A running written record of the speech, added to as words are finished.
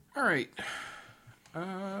All right.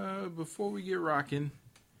 Before we get rocking,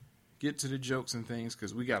 get to the jokes and things,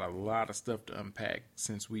 because we got a lot of stuff to unpack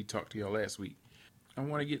since we talked to y'all last week. I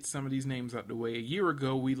want to get some of these names out the way. A year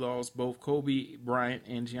ago, we lost both Kobe Bryant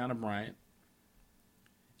and Gianna Bryant.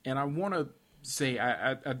 And I want to say,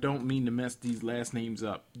 I don't mean to mess these last names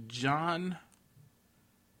up. John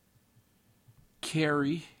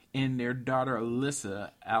Kerry and their daughter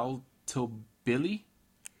Alyssa Altobelli.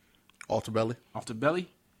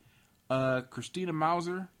 Christina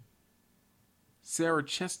Mauser, Sarah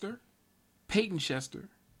Chester, Peyton Chester,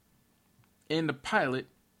 and the pilot,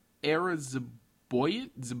 Era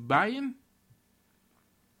Zabayan.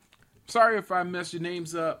 Sorry if I messed your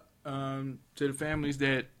names up to the families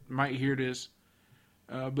that might hear this.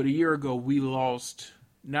 But a year ago, we lost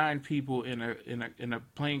 9 people in a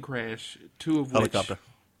plane crash, 2 of which...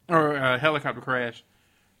 helicopter crash,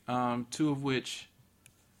 2 of which...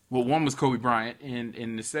 Well, one was Kobe Bryant,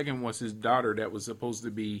 and the second was his daughter that was supposed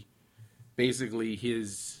to be basically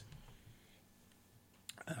his...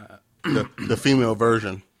 the female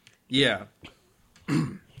version. Yeah.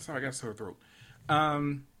 Sorry, I got a sore throat.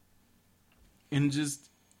 And just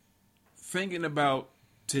thinking about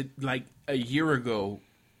like a year ago,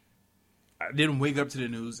 I didn't wake up to the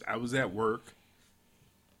news. I was at work,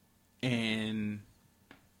 and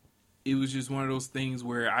it was just one of those things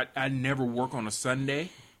where I never work on a Sunday,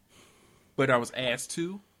 but I was asked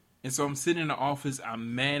to. And so I'm sitting in the office.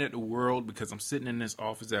 I'm mad at the world because I'm sitting in this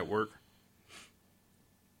office at work.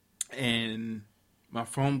 And my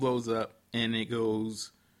phone blows up and it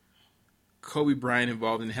goes, Kobe Bryant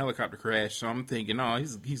involved in a helicopter crash. So I'm thinking, oh,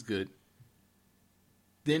 he's good.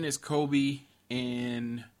 Then it's Kobe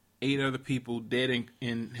and 8 other people dead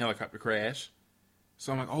in helicopter crash.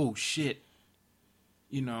 So I'm like, oh, shit.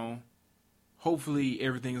 Hopefully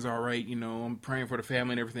everything's all right. I'm praying for the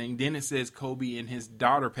family and everything. Then it says Kobe and his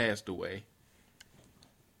daughter passed away.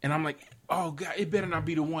 And I'm like, oh, God, it better not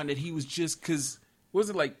be the one that he was just, because,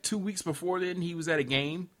 was it like 2 weeks before then he was at a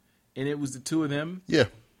game and it was the 2 of them? Yeah.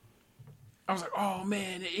 I was like, oh,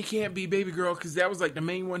 man, it can't be Baby Girl, because that was like the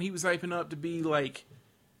main one he was hyping up to be like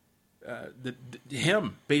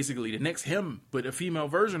him, basically, the next him, but a female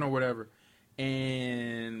version or whatever.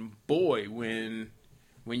 And boy, when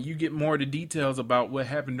you get more of the details about what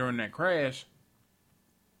happened during that crash,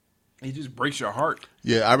 it just breaks your heart.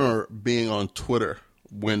 Yeah, I remember being on Twitter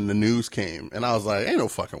when the news came, and I was like, ain't no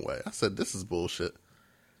fucking way. I said, this is bullshit.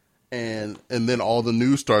 And then all the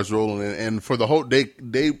news starts rolling in, and for the whole they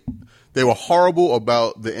were horrible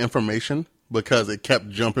about the information because it kept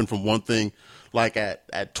jumping from one thing. Like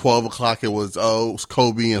at 12 o'clock, it was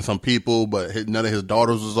Kobe and some people, but none of his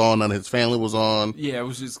daughters was on, none of his family was on. Yeah, it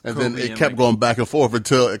was just and Kobe. Then it kept going back and forth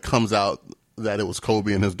until it comes out that it was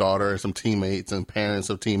Kobe and his daughter and some teammates and parents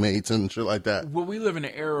of teammates and shit like that. Well, we live in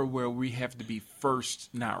an era where we have to be first,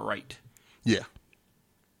 not right. Yeah.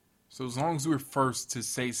 So as long as we're first to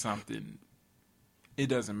say something, it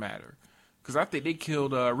doesn't matter. Because I think they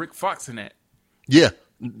killed Rick Fox in that. Yeah.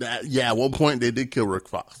 At one point they did kill Rick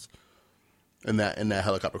Fox. In that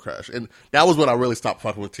helicopter crash. And that was when I really stopped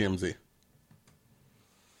fucking with TMZ.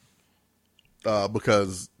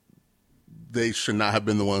 Because they should not have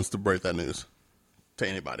been the ones to break that news to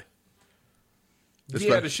anybody.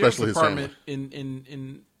 Yeah, the sheriff's department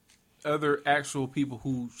and other actual people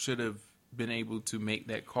who should have been able to make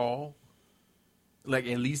that call, like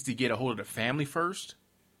at least to get a hold of the family first,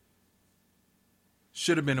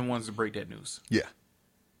 should have been the ones to break that news. Yeah.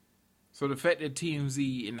 So the fact that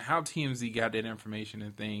TMZ and how TMZ got that information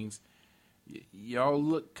and things, y'all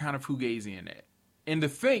look kind of fugazi in that. And to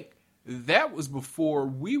think, that was before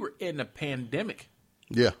we were in the pandemic.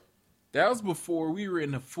 Yeah. That was before we were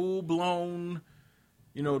in the full-blown,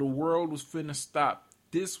 the world was finna stop.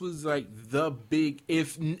 This was like the big,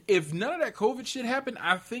 if none of that COVID shit happened,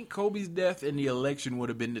 I think Kobe's death and the election would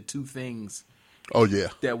have been the 2 things. Oh, yeah.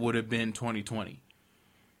 That would have been 2020.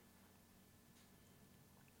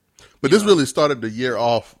 But this really started the year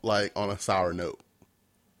off like on a sour note.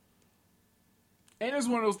 And it's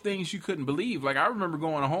one of those things you couldn't believe. Like, I remember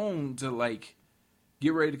going home to like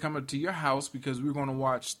get ready to come up to your house because we were going to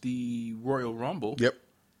watch the Royal Rumble. Yep.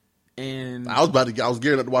 And I was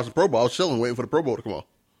gearing up to watch the Pro Bowl. I was chilling, waiting for the Pro Bowl to come on.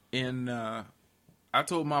 And I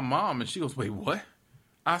told my mom, and she goes, "Wait, what?"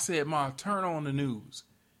 I said, "Ma, turn on the news."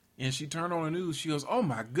 And she turned on the news. She goes, "Oh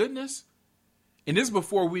my goodness!" And this is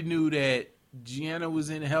before we knew that Gianna was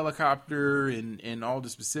in a helicopter and all the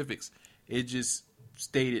specifics. It just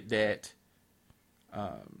stated that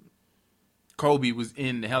Kobe was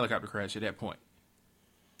in the helicopter crash at that point.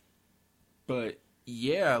 But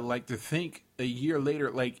yeah, like to think a year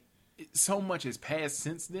later, like so much has passed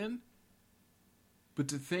since then. But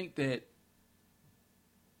to think that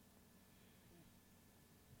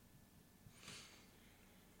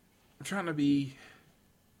I'm trying to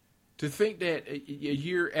think that a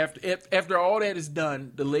year after all that is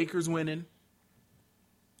done, the Lakers winning,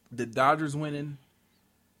 the Dodgers winning,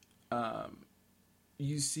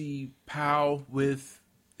 you see Powell with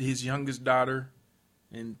his youngest daughter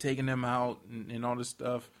and taking them out and all this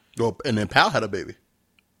stuff. Well, and then Powell had a baby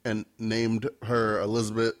and named her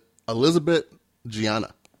Elizabeth Gianna.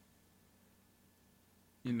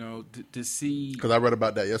 You know, to see... Because I read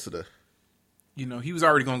about that yesterday. You know, he was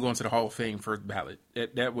already going to go into the Hall of Fame first ballot.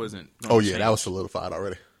 That wasn't... Oh, yeah, that was solidified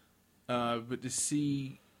already. But to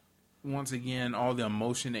see, once again, all the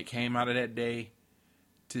emotion that came out of that day,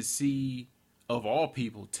 to see, of all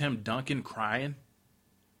people, Tim Duncan crying,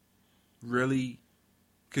 really,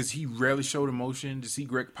 because he rarely showed emotion, to see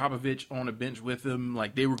Greg Popovich on the bench with him,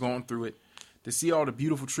 like they were going through it, to see all the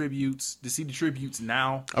beautiful tributes, to see the tributes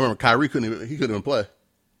now. I remember Kyrie couldn't even play.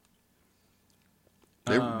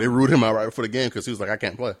 They ruled him out right before the game because he was like, I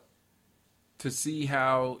can't play. To see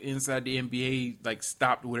how inside the NBA like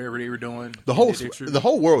stopped whatever they were doing. The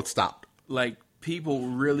whole world stopped. Like people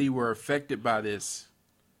really were affected by this.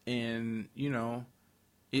 And, you know,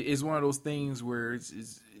 it's one of those things where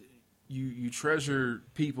you treasure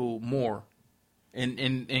people more. And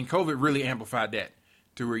COVID really amplified that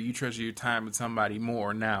to where you treasure your time with somebody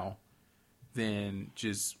more now than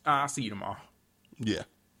just, I'll see you tomorrow. Yeah.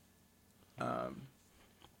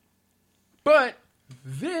 But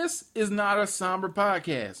this is not a somber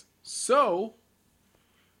podcast. So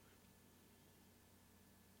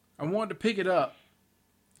I wanted to pick it up.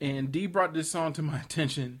 And D brought this song to my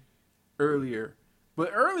attention earlier. But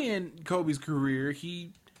early in Kobe's career,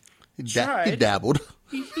 he tried. He dabbled.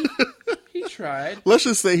 He tried. Let's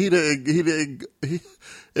just say he didn't.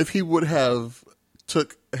 If he would have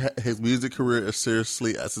took his music career as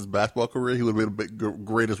seriously as his basketball career, he would have been the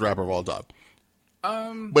greatest rapper of all time.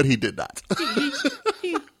 But he did not.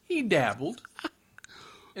 He dabbled,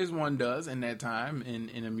 as one does in that time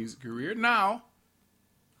in a music career. Now,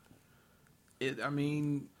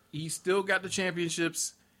 he still got the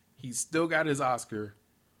championships. He's still got his Oscar.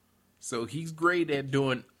 So he's great at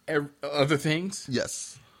doing other things.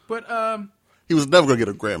 Yes. But he was never going to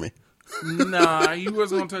get a Grammy. Nah, he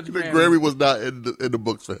wasn't going to touch a The Grammy. Grammy was not in the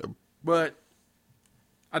books for him. But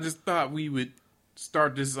I just thought we would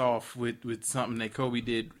start this off with something that Kobe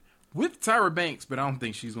did with Tyra Banks, but I don't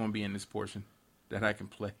think she's going to be in this portion that I can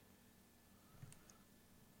play.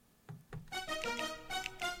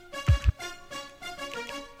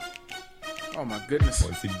 Oh my goodness.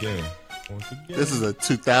 Once again. This is a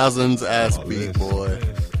 2000s ass beat, boy.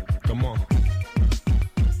 Come on.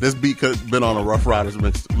 This beat could have been on a Rough Riders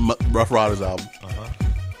album.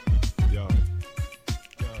 Yo.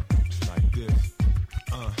 Like this.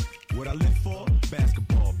 What I live for?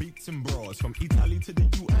 Basketball, beats and brawls. From Italy to the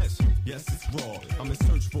US. Yes, it's raw. I'm in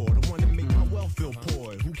search for the one that make my wealth feel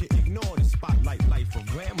poor. Who can ignore the spotlight life of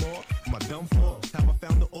grandma? Am I done for? Have I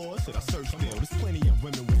found the ore? Should I search still? There's plenty of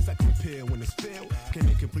women with sex appeal when it's filled. Can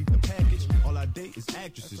they complete the package? All I date is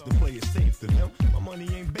actresses. The play is safe to them. My money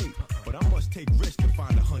ain't bait, but I must take risks to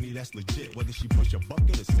find a honey that's legit. Whether she push a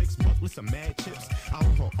bucket or 6 bucks with some mad chips, out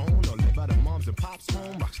on her own or live out of mom's and pop's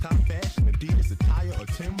home. Rocks top fashion, Adidas attire or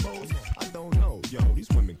Timbos. I don't know, yo. These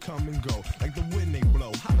women come and go like the wind they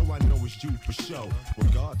blow. How do I know it's you for sure? When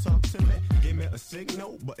God talk to me, give me a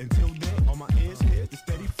signal. But until then, on my ears, here's the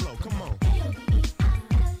steady flow. Come on.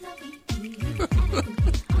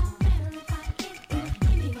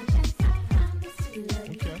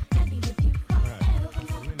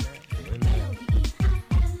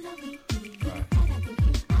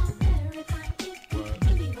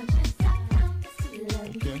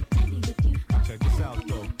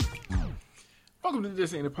 Welcome to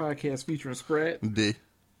This Ain't a Podcast featuring Spread. D.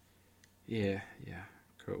 Yeah.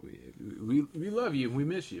 Kobe. We love you and we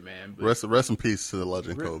miss you, man. But Rest in peace to the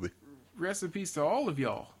legend, Kobe. Rest in peace to all of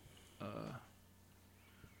y'all.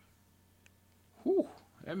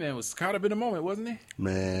 That man was caught up in the moment, wasn't he?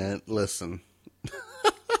 Man, listen.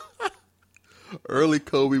 Early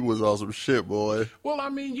Kobe was on some shit, boy. Well, I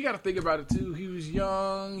mean, you got to think about it, too. He was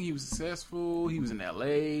young. He was successful. He was in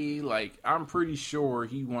L.A. Like, I'm pretty sure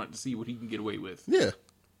he wanted to see what he can get away with. Yeah.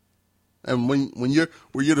 And when you're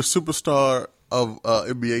the superstar of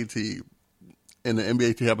NBA team, and the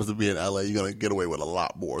NBA team happens to be in L.A., you're going to get away with a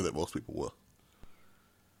lot more than most people will.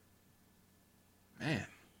 Man.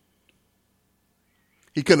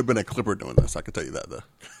 He couldn't have been a Clipper doing this, I can tell you that,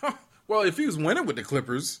 though. Well, if he was winning with the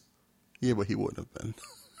Clippers... Yeah, but he wouldn't have been.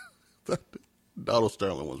 Donald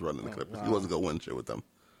Sterling was running the Clippers. Wow. He wasn't going to win shit with them.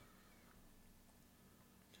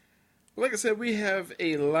 Like I said, we have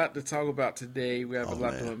a lot to talk about today. We have a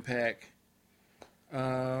lot to unpack.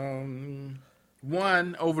 One,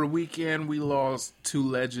 over the weekend, we lost two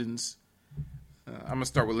legends. I'm going to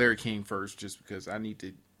start with Larry King first, just because I need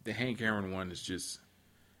to. The Hank Aaron one is just,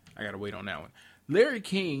 I got to wait on that one. Larry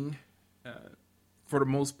King, for the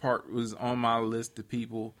most part, was on my list of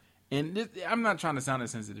people. And I'm not trying to sound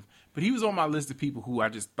insensitive, but he was on my list of people who I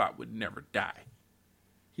just thought would never die.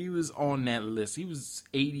 He was on that list. He was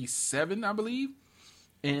 87, I believe.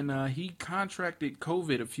 And he contracted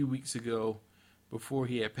COVID a few weeks ago before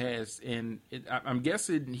he had passed. And I'm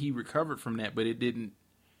guessing he recovered from that, but it didn't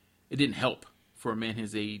help for a man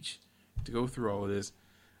his age to go through all of this.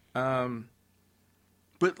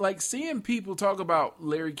 But like seeing people talk about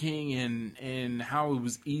Larry King and how it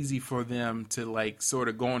was easy for them to like sort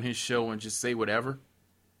of go on his show and just say whatever.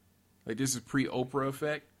 Like this is pre-Oprah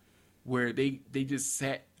effect. Where they just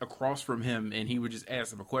sat across from him and he would just ask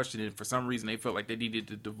them a question, and for some reason they felt like they needed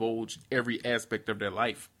to divulge every aspect of their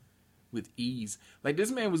life with ease. Like this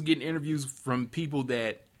man was getting interviews from people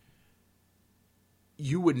that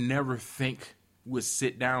you would never think would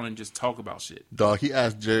sit down and just talk about shit. Dog, he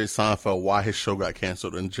asked Jerry Seinfeld why his show got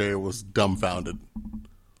canceled, and Jerry was dumbfounded.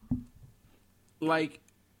 Like,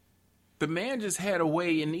 the man just had a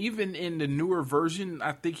way, and even in the newer version,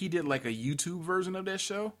 I think he did like a YouTube version of that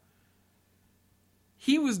show.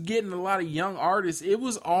 He was getting a lot of young artists. It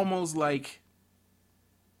was almost like,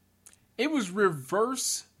 it was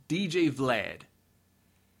reverse DJ Vlad,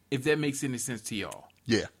 if that makes any sense to y'all.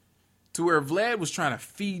 Yeah. To where Vlad was trying to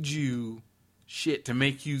feed you shit to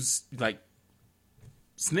make you, like,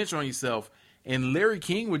 snitch on yourself. And Larry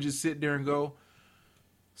King would just sit there and go,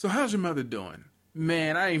 so how's your mother doing?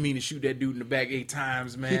 Man, I ain't mean to shoot that dude in the back 8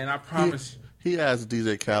 times, man. I promise. He asked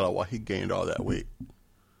DJ Khaled why he gained all that weight.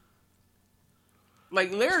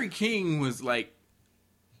 Like, Larry King was, like,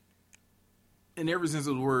 in every sense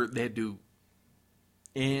of the word, that dude.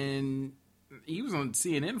 And he was on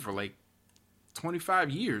CNN for, like, 25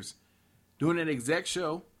 years doing that exact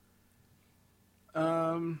show.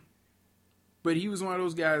 But he was one of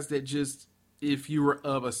those guys that just, if you were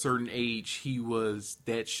of a certain age, he was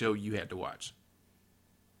that show you had to watch.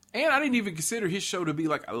 And I didn't even consider his show to be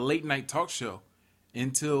like a late night talk show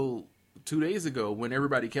until 2 days ago when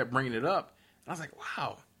everybody kept bringing it up. I was like,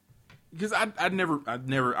 wow. Because I'd never, I'm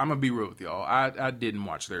going to be real with y'all. I didn't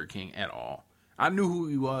watch Larry King at all. I knew who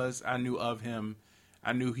he was. I knew of him.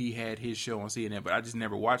 I knew he had his show on CNN, but I just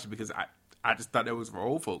never watched it because I just thought that was for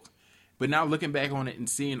old folks. But now looking back on it and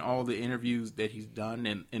seeing all the interviews that he's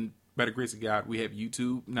done, and by the grace of God, we have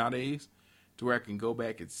YouTube nowadays to where I can go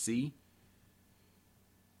back and see.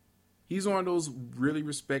 He's one of those really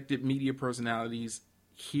respected media personalities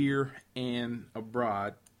here and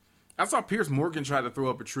abroad. I saw Piers Morgan try to throw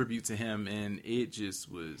up a tribute to him, and it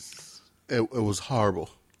just was... It was horrible.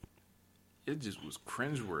 It just was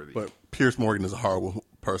cringeworthy. But Piers Morgan is a horrible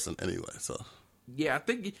person anyway, so... Yeah, I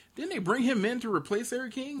think... Didn't they bring him in to replace Larry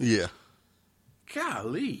King? Yeah.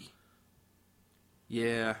 Golly.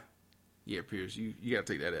 Yeah. Yeah, Piers, you got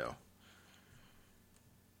to take that L.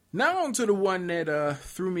 Now on to the one that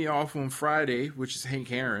threw me off on Friday, which is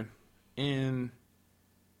Hank Aaron. And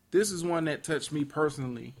this is one that touched me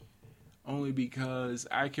personally, only because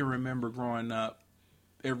I can remember growing up,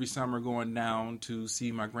 every summer going down to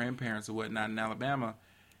see my grandparents or whatnot in Alabama.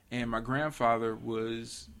 And my grandfather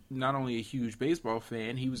was not only a huge baseball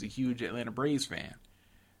fan, he was a huge Atlanta Braves fan,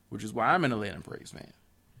 which is why I'm an Atlanta Braves fan.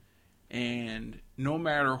 And no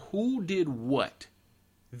matter who did what,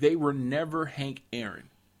 they were never Hank Aaron.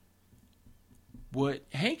 What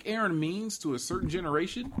Hank Aaron means to a certain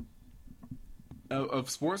generation of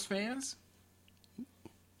sports fans,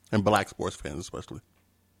 and black sports fans especially,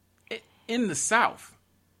 in the South,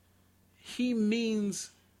 he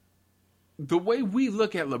means the way we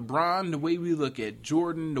look at LeBron, the way we look at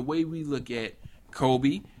Jordan, the way we look at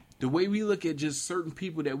Kobe, the way we look at just certain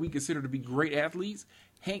people that we consider to be great athletes.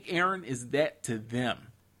 Hank Aaron is that to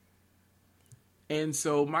them. And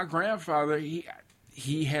so my grandfather,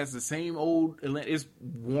 he has the same old, it's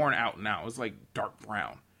worn out now. It's like dark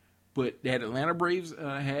brown. But that Atlanta Braves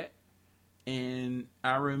hat. And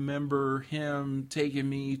I remember him taking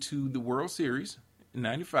me to the World Series in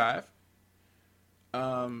 95.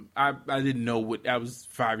 I didn't know what, I was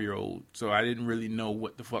 5-year-old, so I didn't really know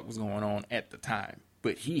what the fuck was going on at the time.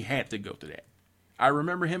 But he had to go to that. I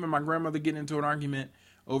remember him and my grandmother getting into an argument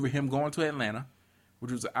over him going to Atlanta,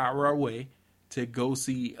 which was an hour away, to go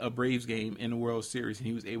see a Braves game in the World Series. And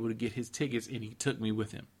he was able to get his tickets, and he took me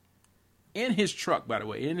with him. In his truck, by the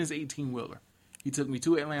way, in his 18-wheeler. He took me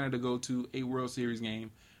to Atlanta to go to a World Series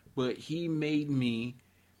game. But he made me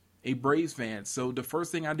a Braves fan. So the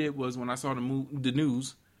first thing I did was when I saw the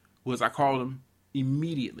news was I called him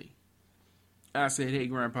immediately. I said, "Hey,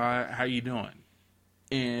 Grandpa, how you doing?"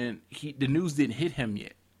 And the news didn't hit him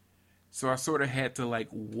yet. So I sort of had to like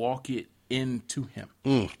walk it into him.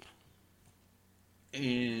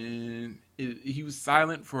 And he was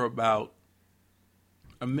silent for about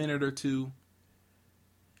a minute or two.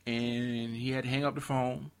 And he had to hang up the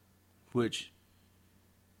phone, which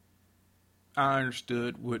I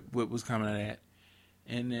understood what was coming at that.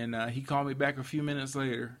 And then he called me back a few minutes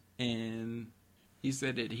later, and he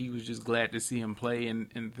said that he was just glad to see him play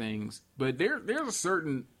and things. But there's a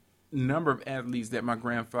certain number of athletes that my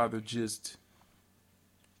grandfather just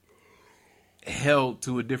held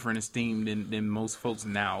to a different esteem than most folks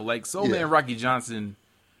now. Like Soul Man Rocky Johnson,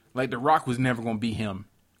 like The Rock was never going to be him,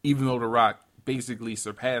 even though The Rock basically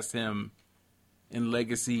surpassed him in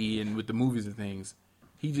legacy and with the movies and things.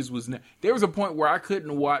 He just was. There was a point where I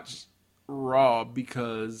couldn't watch Raw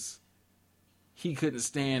because he couldn't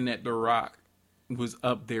stand that The Rock was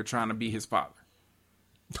up there trying to be his father.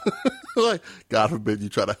 Like, God forbid you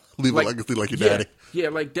try to leave a legacy like your daddy. Yeah,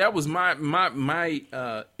 like that was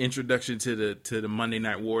my introduction to the Monday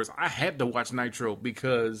Night Wars. I had to watch Nitro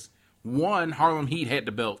because one, Harlem Heat had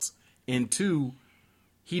the belts, and two,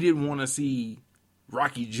 he didn't want to see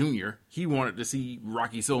Rocky Jr. He wanted to see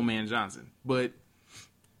Rocky Soulman Johnson. But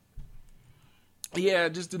yeah,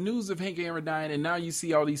 just the news of Hank Aaron dying, and now you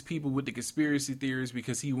see all these people with the conspiracy theories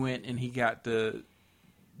because he went and he got the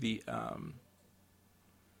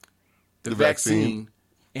vaccine.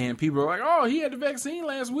 And people are like, "Oh, he had the vaccine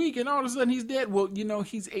last week, and all of a sudden he's dead." Well,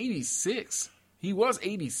 he's 86. He was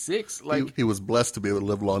 86. Like he was blessed to be able to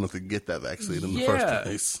live long enough to get that vaccine in the first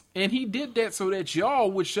place. And he did that so that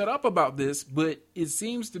y'all would shut up about this. But it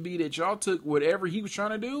seems to be that y'all took whatever he was trying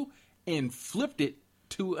to do and flipped it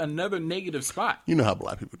to another negative spot. You know how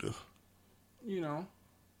black people do. You know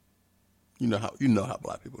how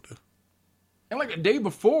black people do. And like the day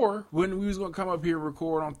before, when we was going to come up here and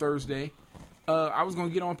record on Thursday, I was going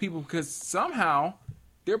to get on people because somehow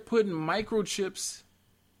they're putting microchips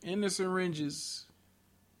in the syringes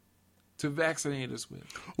to vaccinate us with.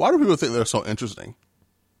 Why do people think they're so interesting?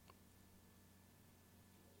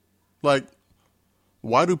 Like,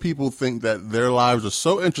 why do people think that their lives are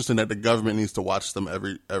so interesting that the government needs to watch them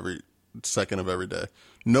every second of every day?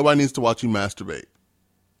 Nobody needs to watch you masturbate.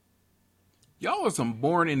 Y'all are some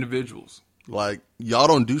boring individuals. Like, y'all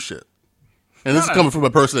don't do shit. And this is coming from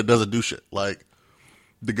a person that doesn't do shit. Like,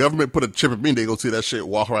 the government put a chip in me, they go see that shit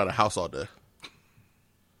walk around the house all day.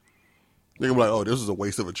 They're gonna be like, "Oh, this is a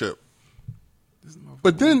waste of a chip."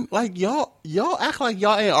 But then, like, y'all act like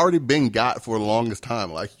y'all ain't already been got for the longest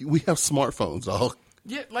time. Like, we have smartphones, dog.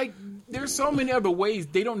 Yeah, like, there's so many other ways.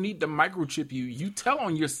 They don't need to microchip you. You tell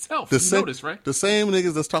on yourself. Notice, right? The same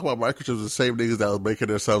niggas that's talking about microchips are the same niggas that was making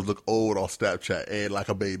themselves look old on Snapchat and like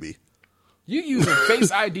a baby. You using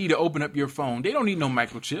Face ID to open up your phone. They don't need no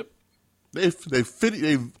microchip. They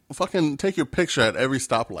fucking take your picture at every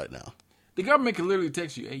stoplight now. The government can literally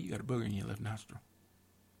text you, "Hey, you got a booger in your left nostril."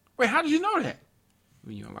 Wait, how did you know that?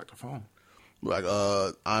 When you unlock the phone. Like,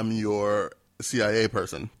 I'm your CIA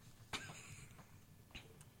person.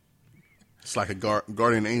 It's like a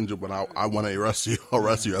guardian angel, but I want to arrest you. I'll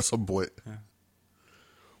arrest you at some point. Yeah.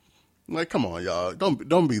 Like, come on, y'all.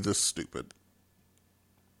 Don't be this stupid.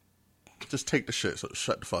 Just take the shit, so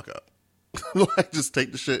shut the fuck up. Like, just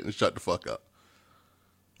take the shit and shut the fuck up.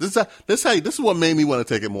 This is what made me want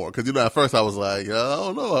to take it more. Because, at first I was like, I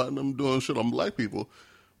don't know, I'm doing shit on black people.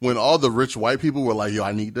 When all the rich white people were like, "Yo,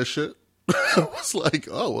 I need this shit," I was like,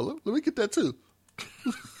 "Oh, well, let me get that too."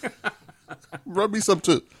 Run me some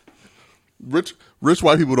too. Rich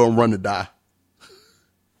white people don't run to die.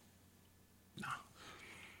 No.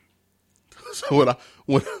 So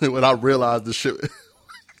when I realized the shit,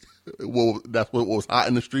 that's what was hot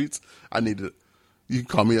in the streets. I needed it. You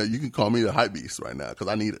can call me a hype beast right now because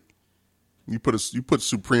I need it. You put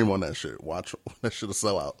Supreme on that shit. Watch that shit'll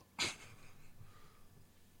sell out.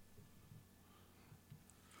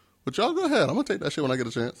 But y'all go ahead. I'm gonna take that shit when I get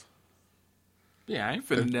a chance. Yeah, I ain't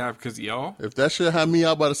finna die because of y'all. If that shit had me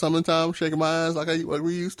out by the summertime, shaking my ass like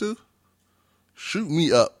we used to, shoot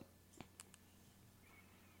me up.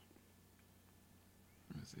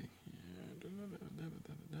 Let's see.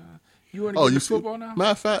 You want to get football now?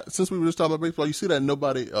 Matter of fact, since we were just talking about baseball, you see that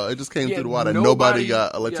nobody, it just came through the wire that nobody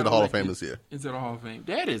got elected to the Hall of Fame this year. Into the Hall of Fame.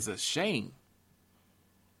 That is a shame.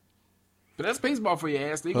 But that's baseball for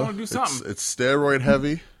your ass. They're going to do something. It's steroid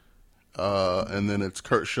heavy. And then it's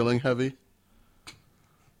Curt Schilling heavy.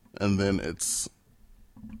 And then it's,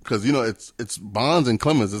 because, it's Bonds and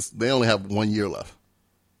Clemens. They only have 1 year left.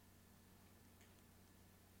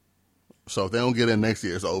 So if they don't get in next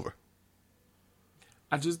year, it's over.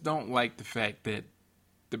 I just don't like the fact that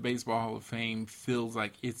the Baseball Hall of Fame feels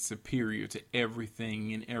like it's superior to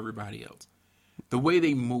everything and everybody else. The way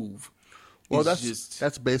they move. Well,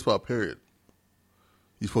 that's baseball, period.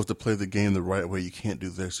 You're supposed to play the game the right way. You can't do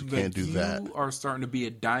this. You can't do that. You are starting to be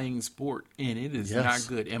a dying sport, and it is not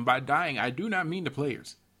good. And by dying, I do not mean the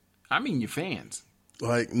players. I mean your fans.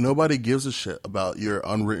 Like, nobody gives a shit about your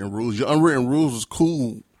unwritten rules. Your unwritten rules is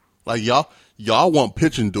cool. Like, y'all want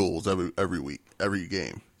pitching duels every week, every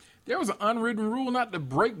game. There was an unwritten rule not to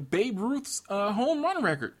break Babe Ruth's home run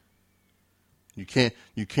record. You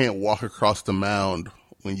can't walk across the mound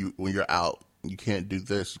when you're out. You can't do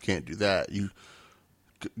this. You can't do that.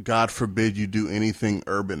 God forbid you do anything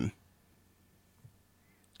urban.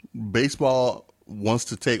 Baseball wants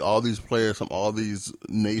to take all these players from all these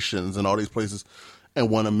nations and all these places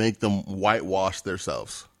and want to make them whitewash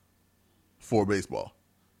themselves for baseball.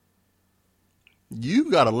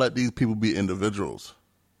 You got to let these people be individuals.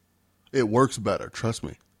 It works better, trust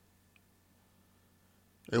me.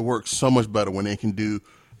 It works so much better when they could do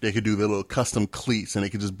their little custom cleats and they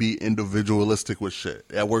can just be individualistic with shit.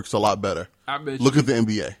 That works a lot better. Look at the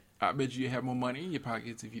NBA. I bet you have more money in your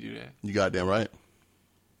pockets if you do that. You goddamn right.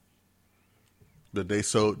 But they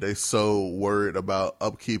so worried about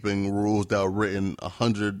upkeeping rules that were written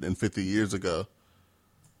 150 years ago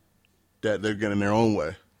that they're getting their own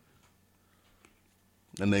way.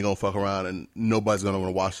 And they gonna fuck around and nobody's gonna want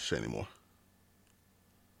to watch this shit anymore.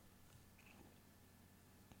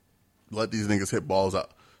 Let these niggas hit balls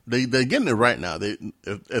out. They're getting it right now.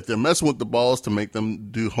 If they're messing with the balls to make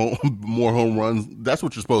them do more home runs, that's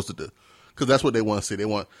what you're supposed to do. Because that's what they want to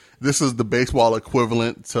see. This is the baseball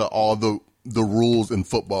equivalent to all the rules in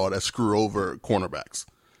football that screw over cornerbacks.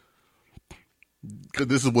 Because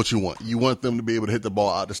this is what you want. You want them to be able to hit the ball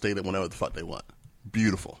out the stadium whenever the fuck they want.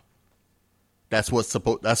 Beautiful. That's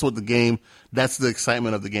the game. That's the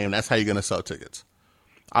excitement of the game. That's how you're gonna sell tickets.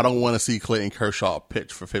 I don't want to see Clayton Kershaw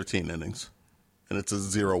pitch for 15 innings, and it's a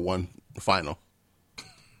 0-1 final.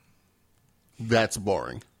 That's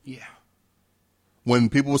boring. Yeah. When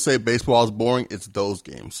people say baseball is boring, it's those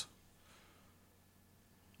games.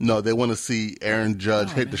 No, they want to see Aaron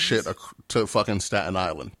Judge hit the shit to fucking Staten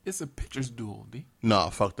Island. It's a pitcher's duel, D. No,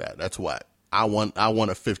 fuck that. That's whack. I want a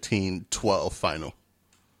 15-12 final.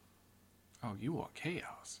 Oh, you want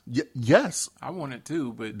chaos. Yes. I want it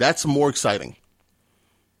too, but... That's more exciting.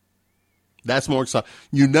 That's more exciting.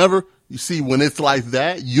 You see, when it's like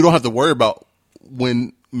that, you don't have to worry about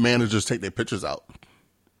when managers take their pitchers out.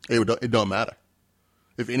 It don't matter.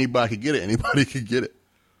 If anybody could get it, anybody could get it.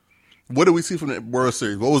 What did we see from the World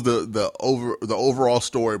Series? What was the overall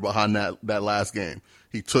story behind that last game?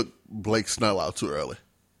 He took Blake Snell out too early.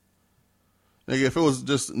 Nigga, if it was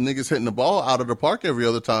just niggas hitting the ball out of the park every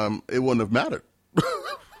other time, it wouldn't have mattered.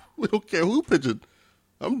 We don't care who pitched.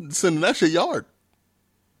 I'm sending that shit yard.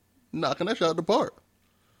 Knocking that shit out of the park.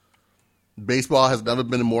 Baseball has never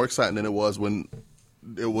been more exciting than it was when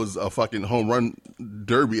it was a fucking home run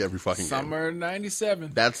derby every fucking Summer game.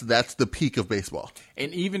 '97. That's the peak of baseball.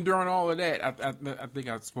 And even during all of that, I think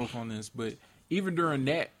I spoke on this, but even during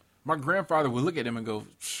that, my grandfather would look at him and go,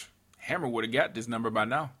 Hammer would have got this number by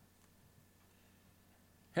now.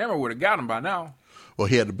 Hammer would have got him by now. Well,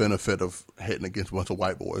 he had the benefit of hitting against a bunch of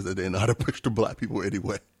white boys that didn't know how to pitch to black people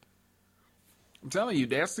anyway. I'm telling you,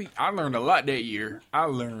 I learned a lot that year. I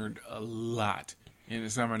learned a lot in the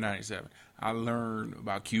summer of '97. I learned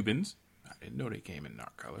about Cubans. I didn't know they came in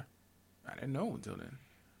dark color. I didn't know until then.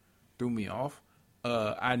 Threw me off.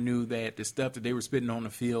 I knew that the stuff that they were spitting on the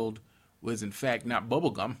field was, in fact, not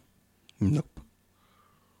bubble gum. Nope.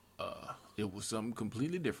 It was something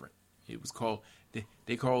completely different. It was called,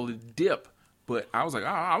 they called it dip. But I was like,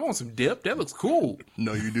 I want some dip. That looks cool.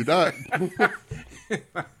 No, you do not.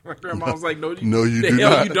 My grandma was like, no, you do hell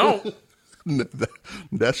not. You don't.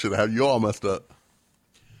 That should have you all messed up.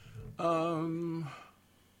 Trying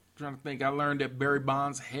to think. I learned that Barry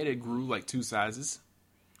Bonds' head grew like 2 sizes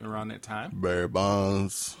around that time. Barry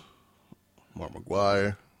Bonds, Mark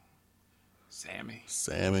McGwire, Sammy.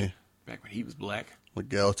 Back when he was black.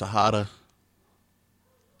 Miguel Tejada.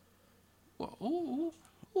 Well,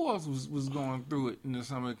 who else was going through it in the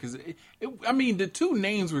summer? Because the 2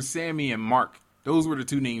 names were Sammy and Mark. Those were the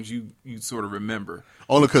 2 names you sort of remember.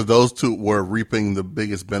 Only because those 2 were reaping the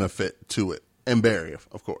biggest benefit to it, and Barry,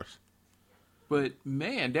 of course. But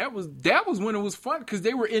man, that was when it was fun because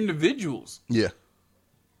they were individuals. Yeah,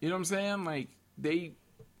 you know what I'm saying? Like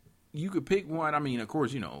you could pick one. I mean, of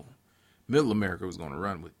course, Middle America was going to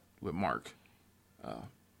run with Mark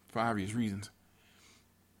for obvious reasons.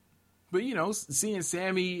 But, seeing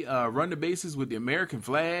Sammy run the bases with the American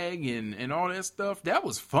flag and all that stuff, that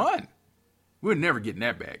was fun. We're never getting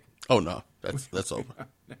that back. Oh, no. That's over.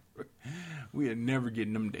 We are never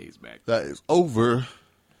getting them days back. That is over.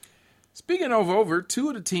 Speaking of over, two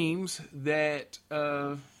of the teams that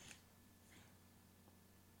were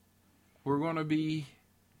going to be...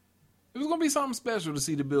 It was going to be something special to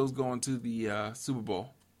see the Bills going to the Super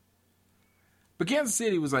Bowl. But Kansas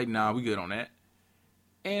City was like, nah, we good on that.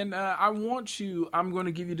 And I'm going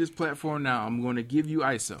to give you this platform now. I'm going to give you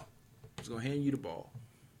ISO. I'm just going to hand you the ball.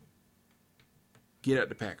 Get at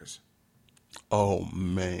the Packers. Oh,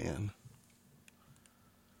 man.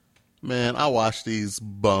 Man, I watched these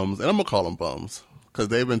bums, and I'm going to call them bums, because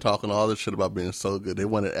they've been talking all this shit about being so good. They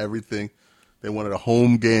wanted everything. They wanted a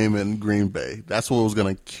home game in Green Bay. That's what was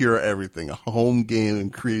going to cure everything, a home game in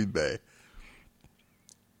Green Bay.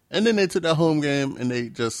 And then they took that home game, and they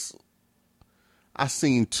just... I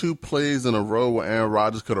seen 2 plays in a row where Aaron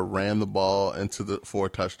Rodgers could have ran the ball for a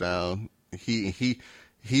touchdown. He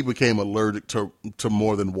became allergic to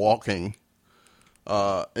more than walking.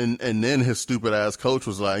 And then his stupid ass coach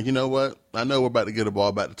was like, you know what? I know we're about to get a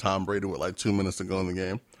ball back to Tom Brady with like 2 minutes to go in the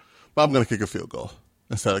game, but I'm going to kick a field goal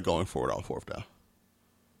instead of going for it on 4th down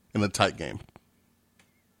in a tight game.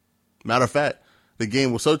 Matter of fact, the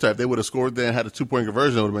game was so tight, if they would have scored there and had a 2-point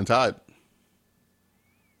conversion, it would have been tied.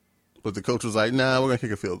 But the coach was like, nah, we're going to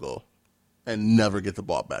kick a field goal and never get the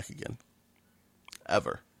ball back again.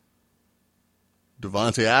 Ever.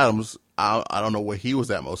 Devontae Adams, I don't know where he was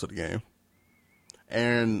at most of the game.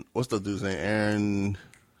 Aaron, what's the dude's name? Aaron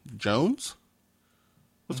Jones?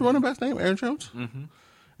 What's the running back's name? Aaron Jones? Mm-hmm.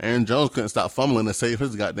 Aaron Jones couldn't stop fumbling to save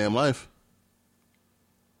his goddamn life.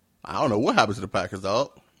 I don't know what happened to the Packers,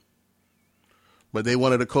 dog. But they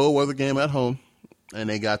wanted a cold weather game at home, and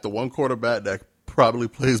they got the one quarterback that probably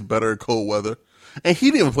plays better in cold weather, and he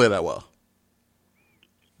didn't even play that well.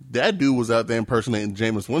 That dude was out there impersonating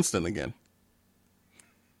Jameis Winston again,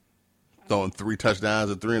 throwing 3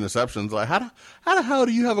 touchdowns and 3 interceptions. Like, how the hell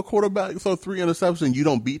do you have a quarterback throw 3 interceptions and you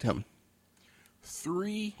don't beat him?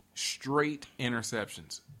 3 straight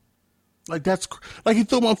interceptions. Like, that's like he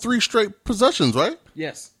threw them on 3 straight possessions, right?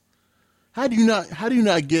 Yes. How do you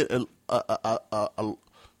not get a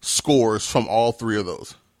scores from all 3 of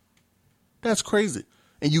those? That's crazy.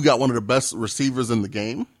 And you got one of the best receivers in the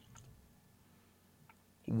game?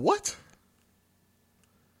 What?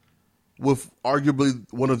 With arguably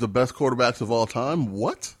one of the best quarterbacks of all time?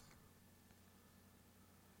 What?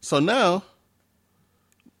 So now,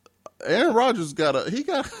 Aaron Rodgers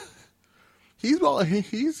he's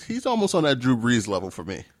almost on that Drew Brees level for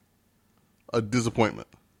me. A disappointment.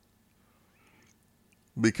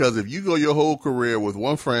 Because if you go your whole career with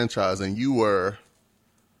one franchise and you were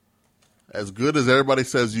as good as everybody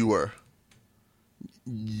says you were,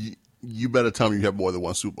 you better tell me you have more than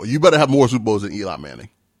 1 Super Bowl. You better have more Super Bowls than Eli Manning.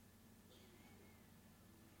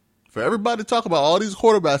 For everybody to talk about all these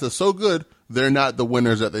quarterbacks that are so good, they're not the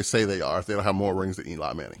winners that they say they are if they don't have more rings than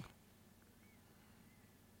Eli Manning.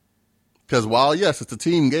 Because while, yes, it's a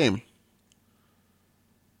team game,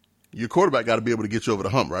 your quarterback got to be able to get you over the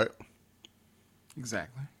hump, right?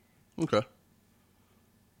 Exactly. Okay.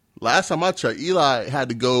 Last time I checked, Eli had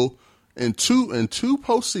to go in two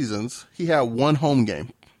postseasons. He had 1 home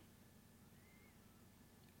game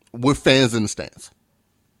with fans in the stands.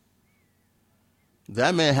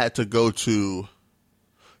 That man had to go to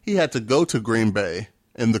Green Bay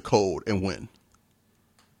in the cold and win.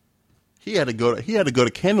 He had to go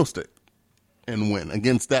to Candlestick and win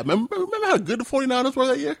against that. Remember how good the 49ers were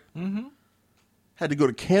that year? Mm-hmm. Had to go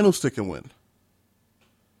to Candlestick and win.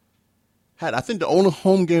 I think the only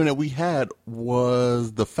home game that we had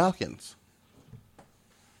was the Falcons.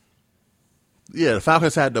 Yeah, the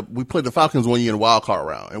Falcons we played the Falcons one year in the wild card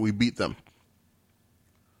round and we beat them.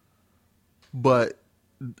 But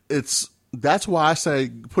that's why I say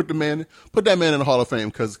put that man in the Hall of Fame,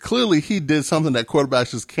 because clearly he did something that quarterbacks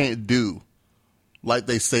just can't do like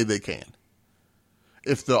they say they can.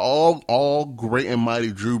 If the all great and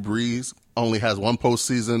mighty Drew Brees only has 1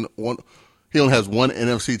 postseason, he only has 1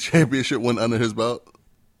 NFC championship win under his belt,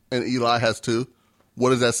 and Eli has 2, what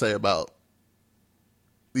does that say about?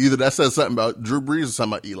 Either that says something about Drew Brees or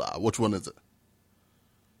something about Eli. Which one is it?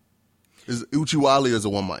 Is it Uchiwali or is it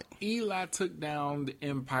one Mike? Eli took down the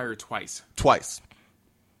Empire twice.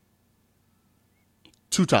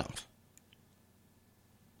 2 times.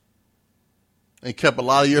 And kept a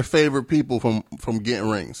lot of your favorite people from getting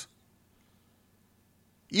rings.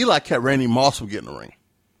 Eli kept Randy Moss from getting a ring.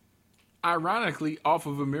 Ironically, off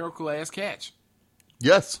of a miracle-ass catch.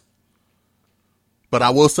 Yes. But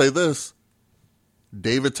I will say this.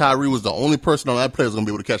 David Tyree was the only person on that play that was going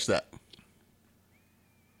to be able to catch that.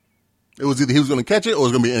 It was either he was going to catch it or it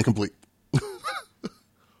was going to be incomplete.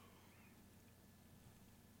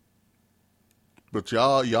 But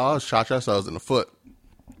y'all shot yourselves in the foot.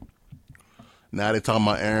 Now they talking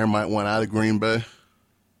about Aaron might want out of Green Bay.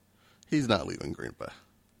 He's not leaving Green Bay.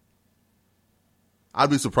 I'd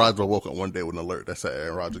be surprised if I woke up one day with an alert that said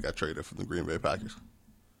Aaron Rodgers got traded from the Green Bay Packers.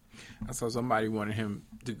 I saw somebody wanted him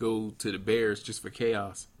to go to the Bears just for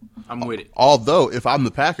chaos. I'm with it. Although, if I'm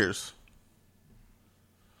the Packers,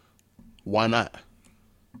 why not?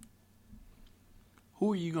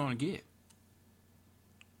 Who are you going to get?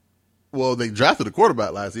 Well, they drafted a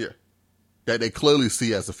quarterback last year that they clearly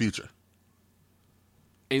see as the future.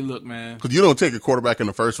 Hey, look, man. Because you don't take a quarterback in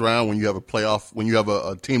the first round when you have a playoff, when you have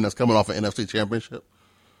a team that's coming off an NFC championship,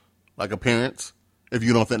 like appearance, if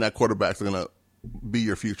you don't think that quarterback's going to be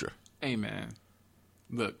your future. Hey, man.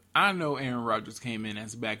 Look, I know Aaron Rodgers came in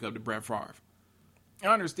as a backup to Brett Favre. I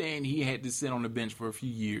understand he had to sit on the bench for a few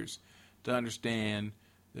years to understand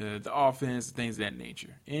the offense, things of that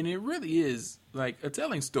nature. And it really is like a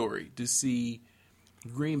telling story to see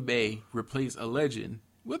Green Bay replace a legend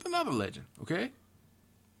with another legend, okay?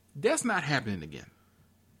 That's not happening again.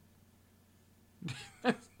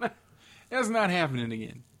 That's not happening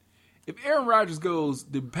again. If Aaron Rodgers goes,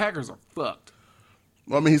 the Packers are fucked.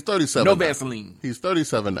 Well, I mean, he's 37 No now. Vaseline. He's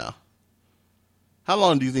 37 now. How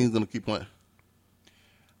long do you think he's going to keep playing?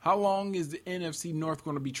 How long is the NFC North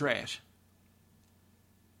going to be trash?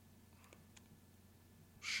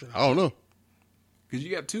 I don't know. Because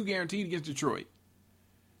you got 2 guaranteed against Detroit.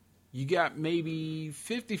 You got maybe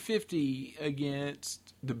 50-50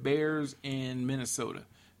 against the Bears and Minnesota.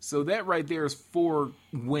 So that right there is 4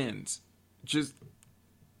 wins. Just,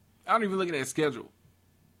 I don't even look at that schedule.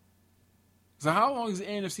 So how long is the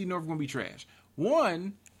NFC North going to be trash?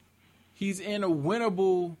 1, he's in a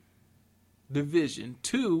winnable division.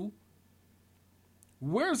 2,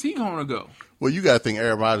 where's he going to go? Well, you got to think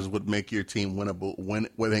Aaron Rodgers would make your team winnable,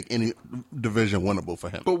 would make any division winnable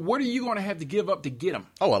for him. But what are you going to have to give up to get him?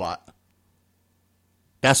 Oh, a lot.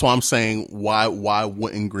 That's why I'm saying why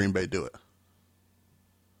wouldn't Green Bay do it?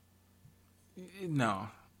 No,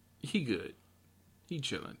 he good. He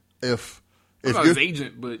chilling. If not his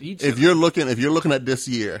agent, but he chilling. if you're looking at this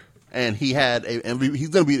year and he had a MVP, he's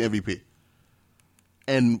going to be an MVP.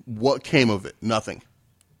 And what came of it? Nothing.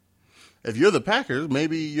 If you're the Packers,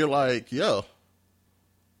 maybe you're like, yo,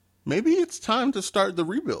 maybe it's time to start the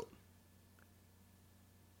rebuild.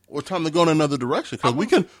 Or time to go in another direction.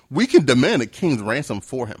 Because we can demand a king's ransom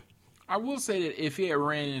for him. I will say that if he had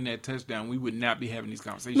ran in that touchdown, we would not be having these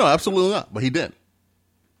conversations. No, absolutely not. But he didn't.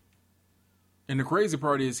 And the crazy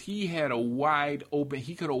part is he had a wide open,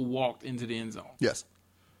 he could have walked into the end zone. Yes.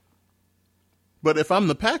 But if I'm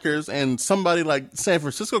the Packers and somebody like San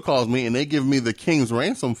Francisco calls me and they give me the king's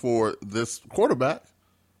ransom for this quarterback,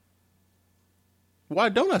 why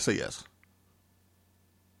don't I say yes?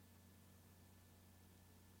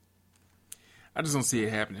 I just don't see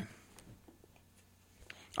it happening.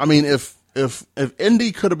 I mean, if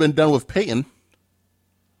Indy could have been done with Peyton.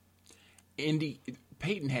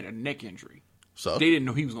 Peyton had a neck injury. So they didn't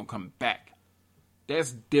know he was going to come back.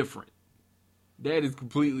 That's different. That is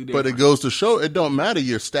completely different. But it goes to show it don't matter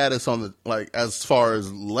your status on the, like, as far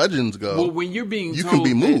as legends go. Well, when you're being you told can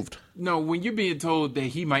be moved. When you're being told that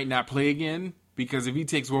he might not play again because if he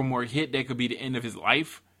takes one more hit, that could be the end of his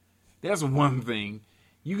life. That's one thing.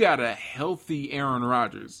 You got a healthy Aaron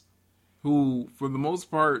Rodgers who, for the most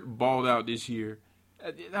part, balled out this year.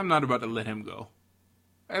 I'm not about to let him go.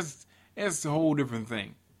 That's a whole different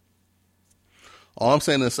thing. All I'm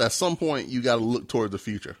saying is at some point you got to look toward the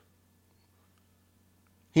future.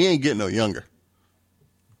 He ain't getting no younger.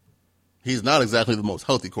 He's not exactly the most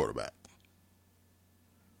healthy quarterback.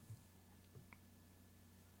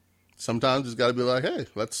 Sometimes it's got to be like, hey,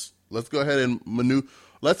 let's go ahead and maneuver.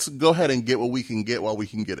 Let's go ahead and get what we can get while we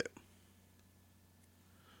can get it.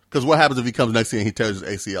 Because what happens if he comes next year and he tears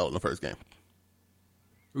his ACL in the first game?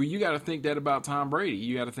 Well, you got to think that about Tom Brady.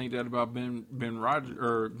 You got to think that about Ben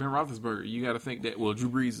Roethlisberger. You got to think that, well, Drew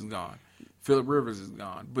Brees is gone. Phillip Rivers is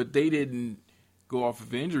gone. But they didn't go off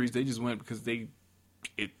of injuries. They just went because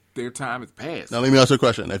their time has passed. Now, let me ask you a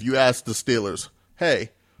question. If you ask the Steelers,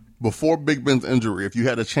 hey, before Big Ben's injury, if you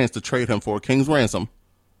had a chance to trade him for a king's ransom,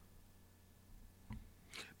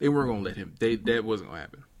 they weren't going to let him. That wasn't going to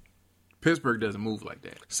happen. Pittsburgh doesn't move like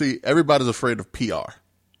that. See, everybody's afraid of PR.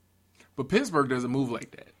 But Pittsburgh doesn't move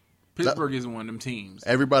like that. Pittsburgh isn't one of them teams.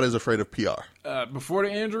 Everybody's afraid of PR. Before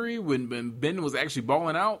the injury, when Ben was actually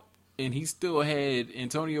balling out, and he still had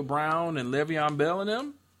Antonio Brown and Le'Veon Bell in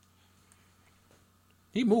him,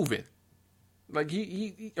 he moving. Like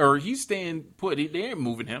he's staying put. They ain't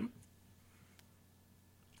moving him.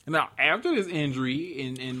 Now, after this injury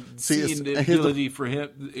and seeing the ability for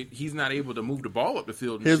him, he's not able to move the ball up the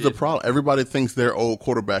field. Here's the problem. Everybody thinks their old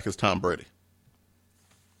quarterback is Tom Brady.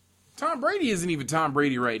 Tom Brady isn't even Tom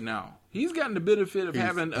Brady right now. He's gotten the benefit of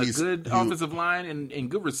having a good offensive line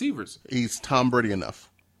and good receivers. He's Tom Brady enough.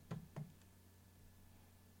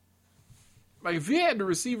 Like, if he had the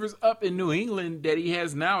receivers up in New England that he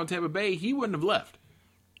has now in Tampa Bay, he wouldn't have left.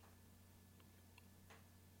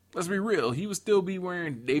 Let's be real. He would still be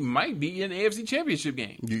wearing, they might be in the AFC Championship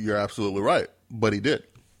game. You're absolutely right. But he did.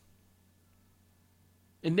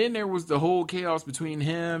 And then there was the whole chaos between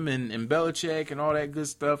him and Belichick and all that good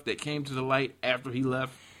stuff that came to the light after he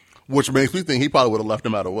left. Which makes me think he probably would have left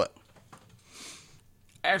no matter what.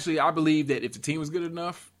 Actually, I believe that if the team was good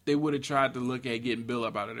enough, they would have tried to look at getting Bill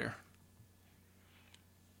up out of there.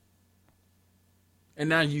 And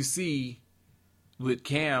now you see with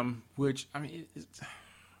Cam, which, I mean,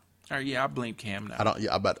 all right, I blame Cam now.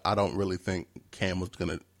 I don't really think Cam was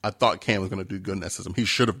going to. I thought Cam was going to do good in that system. He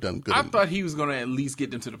should have done good. I thought he was going to at least get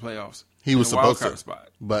them to the playoffs. He was supposed to. Spot.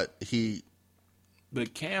 But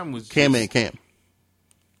Cam was. Cam ain't Cam.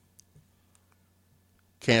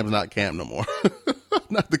 Cam's not Cam no more.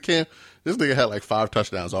 Not the Cam. This nigga had like 5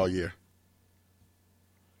 touchdowns all year.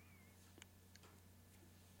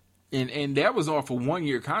 And that was off a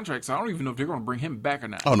 1-year contract, so I don't even know if they're going to bring him back or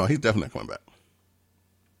not. Oh, no, he's definitely coming back.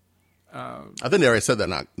 I think they already said they're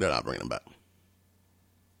not bringing him back.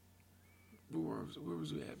 Where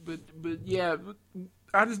was we at? But yeah,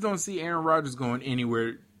 I just don't see Aaron Rodgers going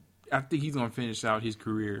anywhere. I think he's going to finish out his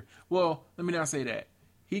career. Well, let me not say that.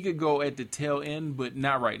 He could go at the tail end, but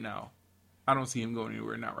not right now. I don't see him going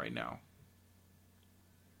anywhere, not right now.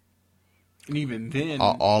 And even then,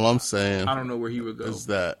 all I'm saying, I don't know where he would go. Is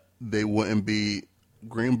that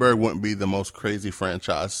Greenberg wouldn't be the most crazy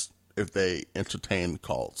franchise if they entertained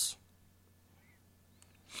calls.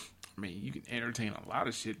 I mean, you can entertain a lot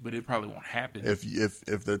of shit, but it probably won't happen.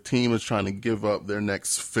 If the team is trying to give up their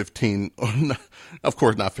next 15, or not, of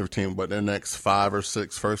course not 15, but their next 5 or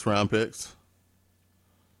 6 first round picks,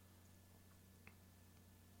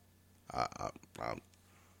 I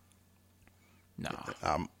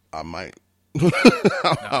might,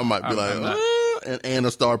 I might be and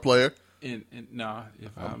a star player. And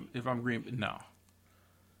if I'm Green, no,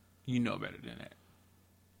 you know better than that.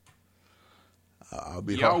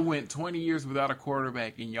 Y'all went 20 years without a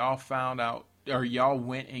quarterback, and y'all found out, or y'all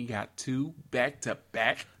went and got 2 back to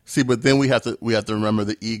back. See, but then we have to remember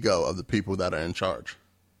the ego of the people that are in charge.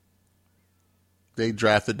 They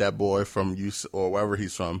drafted that boy from UC or wherever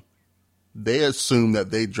he's from. They assume that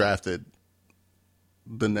they drafted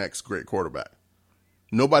the next great quarterback.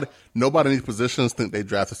 Nobody in these positions think they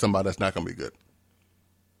drafted somebody that's not going to be good.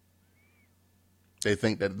 They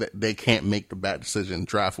think that they can't make the bad decision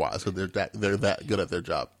draft-wise because they're that good at their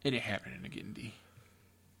job. It ain't happening again, D.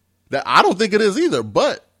 I don't think it is either,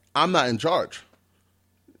 but I'm not in charge.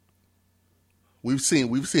 We've seen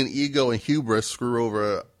ego and hubris screw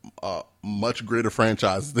over a much greater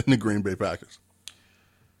franchise than the Green Bay Packers.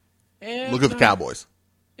 And, look at the Cowboys.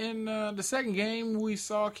 In the second game, we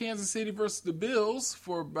saw Kansas City versus the Bills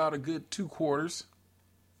for about a good 2 quarters.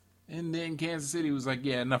 And then Kansas City was like,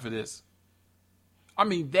 yeah, enough of this. I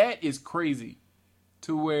mean, that is crazy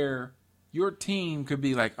to where your team could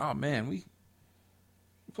be like, oh, man, we're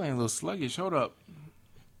playing a little sluggish. Hold up.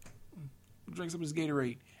 Drink some of this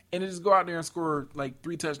Gatorade. And then just go out there and score like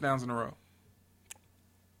 3 touchdowns in a row.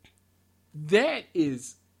 That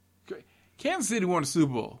is great. Kansas City won the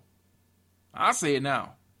Super Bowl. I'll say it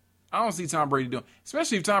now. I don't see Tom Brady doing,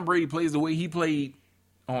 especially if Tom Brady plays the way he played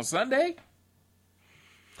on Sunday.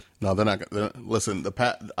 No, they're not. Listen,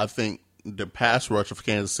 I think the pass rush of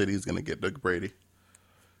Kansas City is going to get Doug Brady.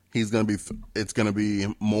 He's going to be. It's going to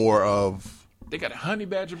be more of they got a honey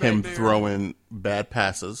badger back him there. Throwing bad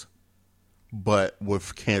passes, but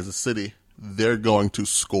with Kansas City, they're going to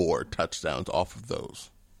score touchdowns off of those.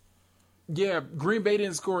 Yeah, Green Bay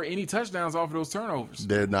didn't score any touchdowns off of those turnovers.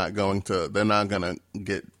 They're not going to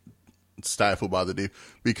get stifled by the deep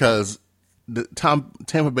because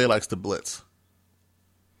Tampa Bay likes to blitz.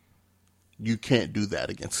 You can't do that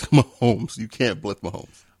against Mahomes. You can't blitz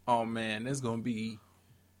Mahomes. Oh man, that's gonna be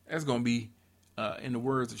in the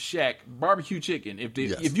words of Shaq, barbecue chicken.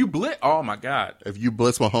 If you blitz, oh my God, if you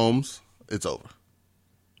blitz Mahomes, it's over.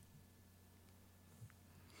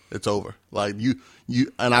 It's over. Like you,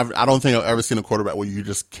 and I don't think I've ever seen a quarterback where you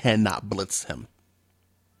just cannot blitz him.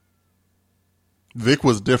 Vic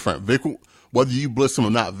was different. Vic, whether you blitz him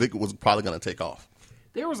or not, Vic was probably going to take off.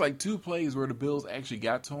 There was like 2 plays where the Bills actually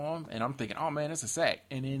got to him, and I'm thinking, oh man, that's a sack.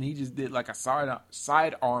 And then he just did like a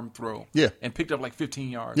side arm throw. Yeah. And picked up like 15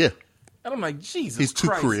 yards. Yeah. And I'm like, Jesus He's too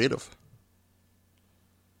Christ. creative.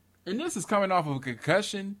 And this is coming off of a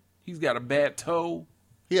concussion. He's got a bad toe.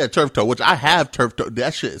 He had turf toe, which I have turf toe.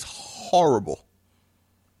 That shit is horrible.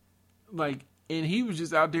 Like, and he was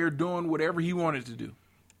just out there doing whatever he wanted to do.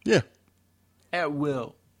 Yeah. At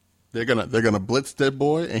will. They're gonna blitz that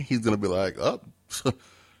boy, and he's gonna be like, "Oh,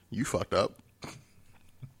 you fucked up."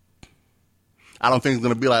 I don't think it's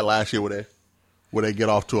gonna be like last year where they get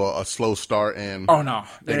off to a slow start and Oh no,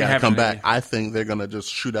 they gotta come back. I think they're gonna just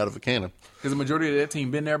shoot out of a cannon. Because the majority of that team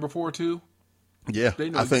been there before too. Yeah, They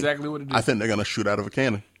know exactly what to do. I think they're gonna shoot out of a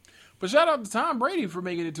cannon. But shout out to Tom Brady for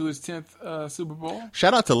making it to his 10th Super Bowl.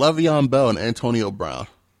 Shout out to Le'Veon Bell and Antonio Brown.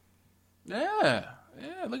 Yeah.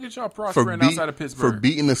 Look at y'all prospering outside of Pittsburgh. For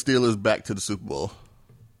beating the Steelers back to the Super Bowl.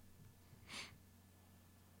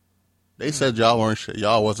 They said y'all weren't shit.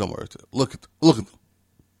 Y'all wasn't worth it. Look at them.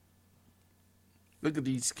 Look at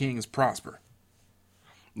these Kings prosper.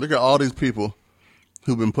 Look at all these people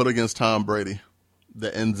who've been put against Tom Brady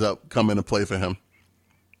that ends up coming to play for him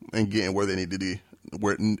and getting where they need to be,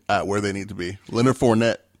 where they need to be. Leonard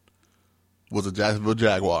Fournette was a Jacksonville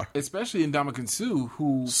Jaguar. Especially Ndamukong Suh,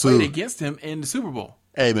 who played against him in the Super Bowl.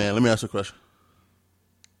 Hey, man, let me ask you a question.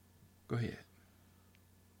 Go ahead.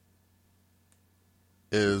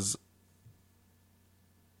 Is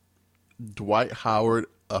Dwight Howard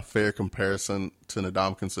a fair comparison to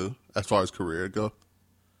Ndamukong Suh as far as career go?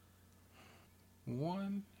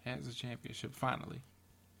 One has a championship finally,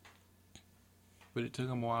 but it took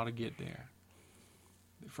him a while to get there.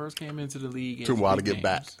 They first came into the league. It took him a while to get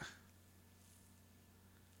back.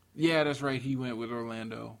 Yeah, that's right. He went with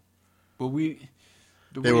Orlando, but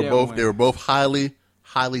they were both highly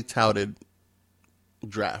touted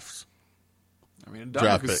drafts. I mean,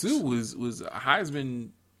 Ndamukong Suh was a Heisman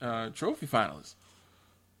Trophy finalist.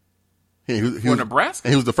 He for Nebraska.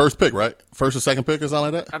 And he was the first pick, right? First or second pick or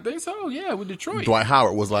something like that? I think so, yeah, with Detroit. Dwight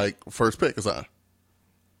Howard was like first pick or something.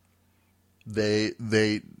 They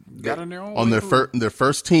got in their own on their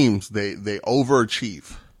first teams, they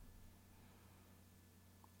overachieve.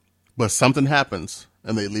 But something happens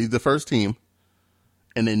and they leave the first team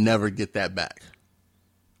and they never get that back.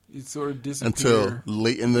 It sort of disappears. Until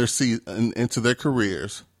late in their season, into their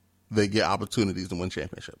careers, they get opportunities to win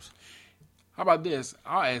championships. How about this?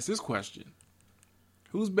 I'll ask this question.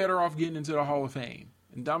 Who's better off getting into the Hall of Fame?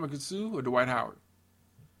 Ndamukong Suh or Dwight Howard?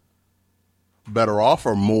 Better off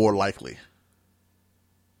or more likely?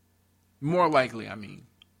 More likely, I mean.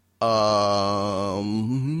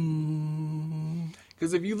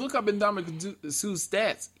 Because if you look up Ndamukong Suh's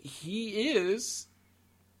stats, he is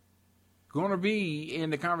going to be in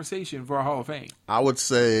the conversation for a Hall of Fame. I would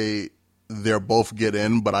say they'll both get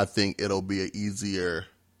in, but I think it'll be easier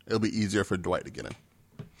for Dwight to get in.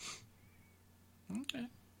 Okay.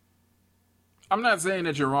 I'm not saying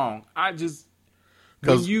that you're wrong. I just,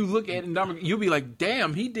 when you look at Ndamukong, you'll be like,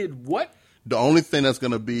 damn, he did what? The only thing that's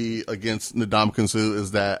going to be against Ndamukong Suh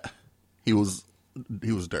is that he was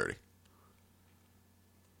dirty.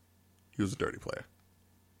 He was a dirty player.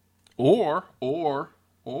 Or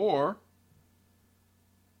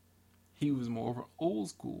he was more of an old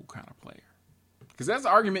school kind of player. Because that's the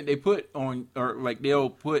argument they put on, or like they'll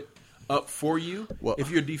put up for you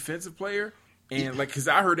if you're a defensive player. And like, because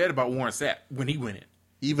I heard that about Warren Sapp when he went in.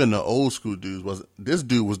 Even the old school dudes wasn't. This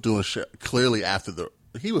dude was doing shit clearly after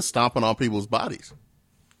he was stomping on people's bodies.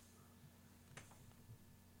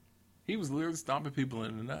 He was literally stomping people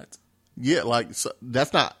in the nuts. Yeah, like so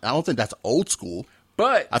that's not. I don't think that's old school.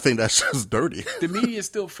 But I think that's just dirty. The media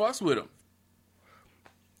still fucks with him.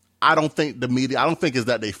 I don't think the media. I don't think it's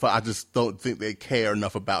that they. I just don't think they care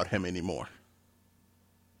enough about him anymore.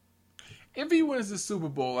 If he wins the Super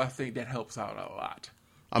Bowl, I think that helps out a lot.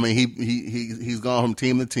 I mean, he's gone from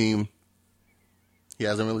team to team. He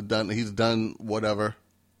hasn't really done. He's done whatever.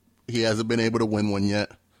 He hasn't been able to win one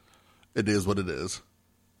yet. It is what it is.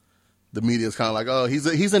 The media is kind of like, oh, he's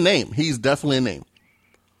a name. He's definitely a name.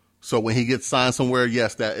 So when he gets signed somewhere,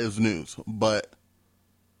 yes, that is news. But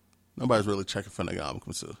nobody's really checking for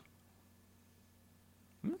Ndamukong Suh.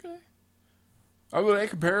 Okay. Although that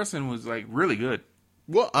comparison was like really good.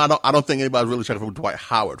 Well, I don't think anybody's really checking for Dwight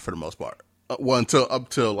Howard for the most part. Well, up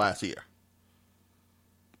till last year.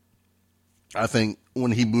 I think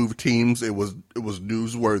when he moved teams, it was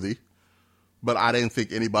newsworthy. But I didn't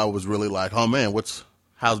think anybody was really like, oh man,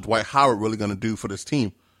 how's Dwight Howard really going to do for this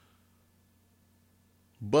team?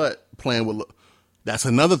 But that's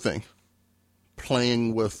another thing.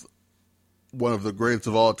 Playing with one of the greatest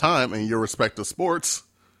of all time in your respective sports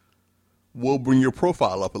will bring your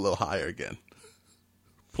profile up a little higher again.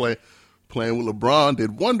 Playing with LeBron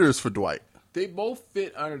did wonders for Dwight. They both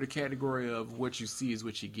fit under the category of what you see is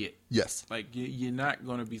what you get. Yes. Like, you're not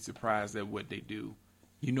going to be surprised at what they do.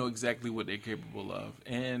 You know exactly what they're capable of.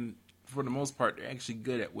 And for the most part, they're actually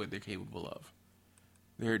good at what they're capable of.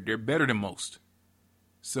 They're better than most.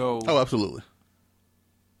 So, Oh, absolutely.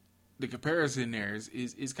 the comparison there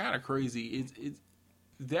is kind of crazy.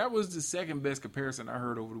 That was the second best comparison I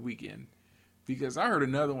heard over the weekend. Because I heard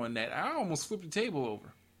another one that I almost flipped the table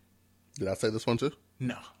over. Did I say this one too?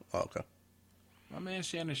 No. Oh, okay. My man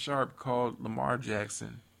Shannon Sharp called Lamar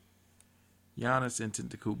Jackson Giannis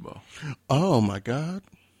Antetokounmpo. Oh my God.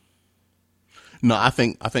 No, I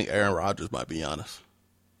think Aaron Rodgers might be Giannis.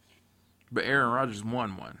 But Aaron Rodgers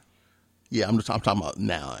won one. Yeah, I'm talking about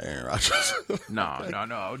now, Aaron Rodgers.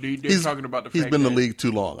 No. They're He's talking about the he's fact been in that, the league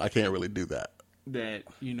too long. I can't really do that. that,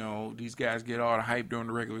 these guys get all the hype during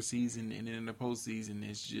the regular season, and then in the postseason,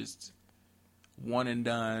 it's just one and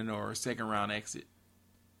done or a second round exit.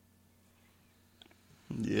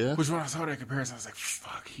 Yeah. Which when I saw that comparison, I was like,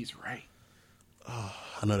 fuck, he's right. Oh,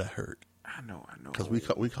 I know that hurt. I know. Because we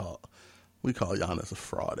call Giannis a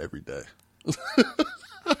fraud every day.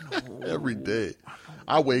 Every day.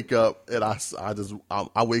 I wake up and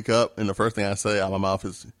I wake up and the first thing I say out of my mouth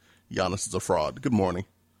is Giannis is a fraud. Good morning.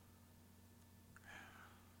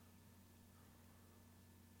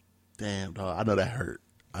 Damn, dog. I know that hurt.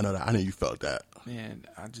 I know you felt that. Man,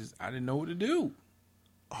 I didn't know what to do.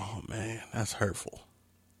 Oh man, that's hurtful.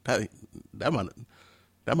 That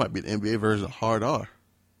might be the NBA version of Hard R.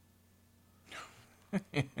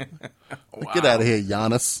 Wow. Get out of here,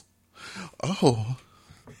 Giannis. Oh.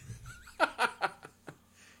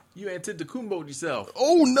 You Antetokounmpo'd yourself.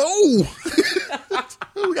 Oh no.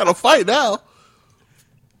 We got to fight now.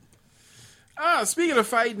 Speaking of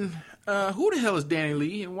fighting, who the hell is Danny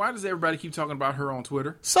Lee, and why does everybody keep talking about her on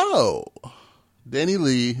Twitter? So, Danny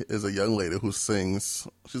Lee is a young lady who sings.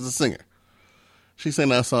 She's a singer. She sang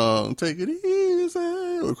that song, Take It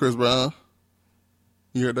Easy, with Chris Brown.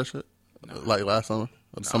 You heard that shit? No. Like last summer?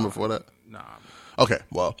 Or the summer before that? Nah. Okay,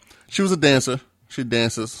 well, she was a dancer. She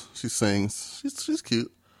dances. She sings. She's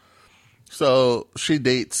cute. So, she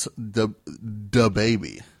dates the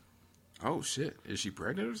baby. Oh, shit. Is she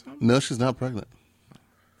pregnant or something? No, she's not pregnant.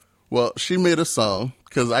 Well, she made a song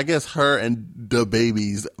because I guess her and the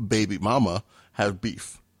baby's baby mama have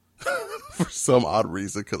beef for some odd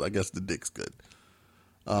reason because I guess the dick's good.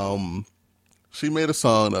 She made a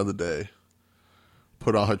song the other day,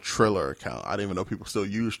 put on her Triller account. I didn't even know people still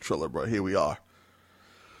use Triller, but here we are.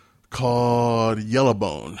 Called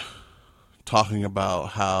Yellowbone, talking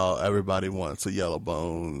about how everybody wants a yellow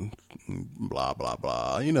bone, blah, blah,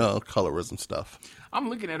 blah. You know, colorism stuff. I'm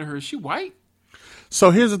looking at her. Is she white?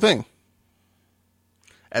 So here's the thing.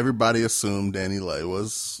 Everybody assumed Danny Lee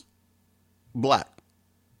was black.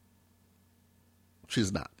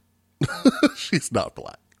 She's not. She's not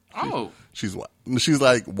black. She's white. She's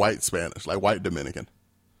like white Spanish, like white Dominican.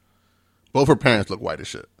 Both her parents look white as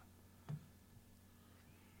shit.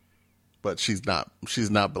 But she's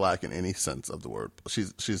not black in any sense of the word.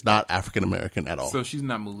 She's not African American at all. So she's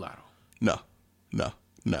not mulatto. No.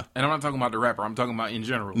 And I'm not talking about the rapper. I'm talking about in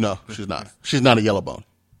general. No, she's not. She's not a yellow bone.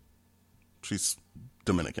 She's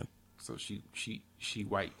Dominican. So she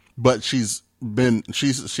white. But she's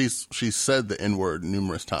said the N-word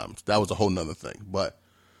numerous times. That was a whole nother thing. But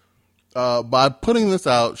by putting this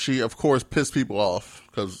out, she of course pissed people off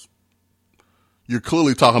because you're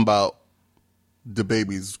clearly talking about the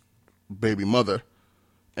baby's baby mother,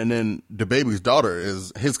 and then the baby's daughter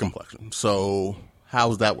is his complexion. So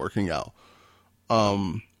how's that working out?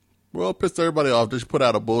 Well, pissed everybody off. She put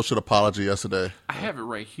out a bullshit apology yesterday. I have it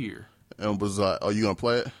right here. And was like, "Oh, you gonna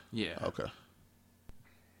play it?" Yeah. Okay.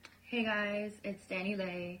 Hey guys, it's Danny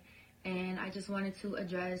Lee, and I just wanted to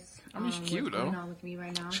address she's cute, what's going on with me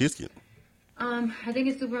right now. She's cute. I think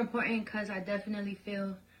it's super important because I definitely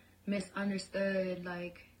feel misunderstood.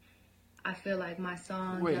 Like, I feel like my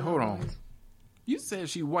song. Wait, hold on. You said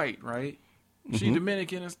she white, right? Mm-hmm. She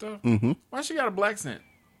Dominican and stuff. Mm-hmm. Why she got a black scent?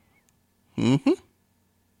 Mm-hmm.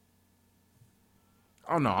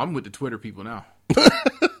 Oh no, I'm with the Twitter people now.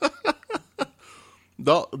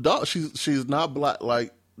 Dog, she's not black.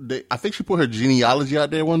 Like I think she put her genealogy out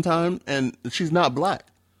there one time, and she's not black.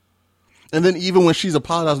 And then even when she's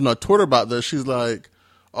apologizing on Twitter about this, she's like,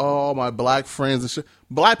 "Oh, my black friends and shit."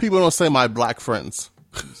 Black people don't say my black friends.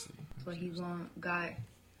 That's what he got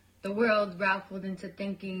the world raffled into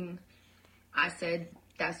thinking. I said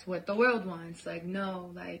that's what the world wants. Like, no,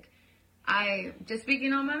 like. I just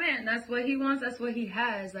speaking on my man. That's what he wants. That's what he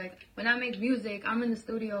has. Like, when I make music, I'm in the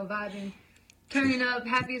studio vibing, turning up,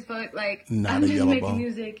 happy as fuck. Like, I'm just making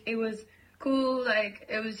music. It was cool. Like,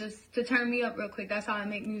 it was just to turn me up real quick. That's how I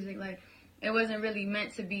make music. Like, it wasn't really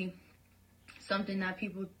meant to be something that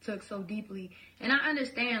people took so deeply. And I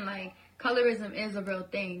understand, like, colorism is a real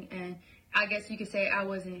thing, and I guess you could say I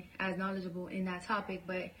wasn't as knowledgeable in that topic,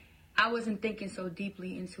 but I wasn't thinking so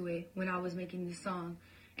deeply into it when I was making this song.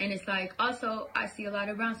 And it's like, also, I see a lot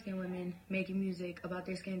of brown-skinned women making music about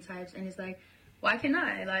their skin types, and it's like, why can't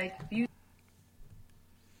I? Like, you...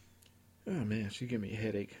 Oh, man, she gave me a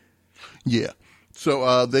headache. Yeah.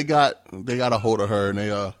 So they got a hold of her,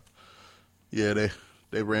 and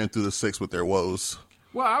they ran through the 6 with their woes.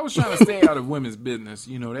 Well, I was trying to stay out of women's business.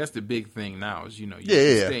 You know, that's the big thing now is, you know.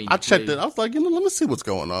 I checked it. I was like, let me see what's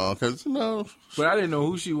going on. Because, But I didn't know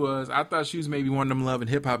who she was. I thought she was maybe one of them Love and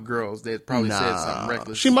Hip Hop girls that probably said something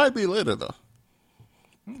reckless. She might be later, though.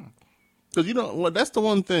 Because, that's the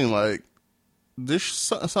one thing. Like, this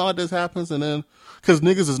something like this happens, and then, because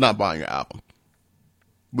niggas is not buying your album.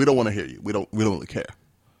 We don't want to hear you. We don't really care.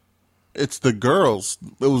 It's the girls.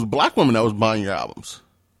 It was black women that was buying your albums.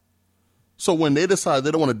 So when they decide they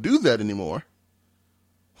don't want to do that anymore,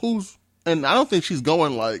 and I don't think she's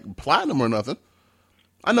going like platinum or nothing.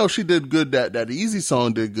 I know she did good. That Easy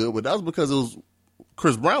song did good, but that was because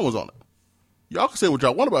Chris Brown was on it. Y'all can say what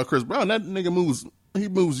y'all want about Chris Brown. That nigga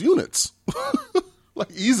moves units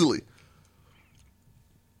like easily.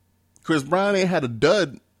 Chris Brown ain't had a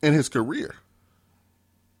dud in his career.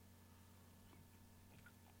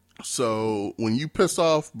 So when you piss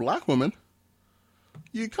off black women,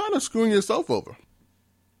 you kind of screwing yourself over.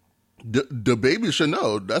 The baby should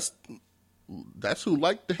know that's who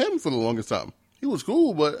liked him for the longest time. He was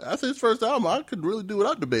cool, but after his first album, I could really do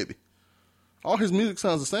without the baby. All his music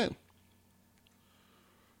sounds the same.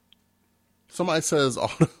 Somebody says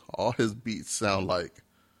all his beats sound like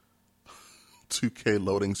 2K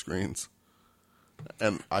loading screens,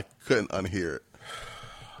 and I couldn't unhear it.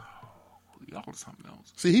 Y'all something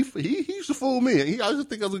else. See, he used to fool me. I used to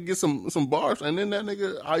think I was gonna get some bars, and then that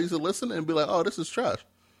nigga, I used to listen and be like, "Oh, this is trash."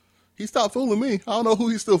 He stopped fooling me. I don't know who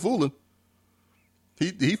he's still fooling.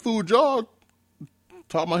 He fooled y'all,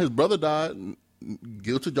 talking about his brother died, and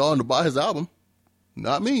guilted y'all to buy his album.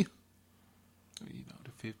 Not me. You know,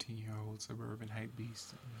 the 15-year-old suburban hype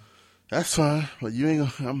beast. That's fine, but you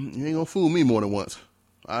ain't gonna fool me more than once.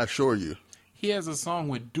 I assure you. He has a song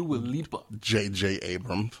with Dua Lipa. J.J.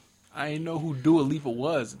 Abrams. I didn't know who Dua Lipa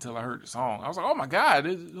was until I heard the song. I was like, "Oh my god,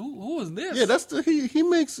 who is this?" Yeah, that's he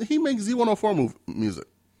makes Z104 music.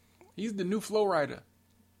 He's the new flow writer.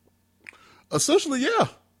 Essentially,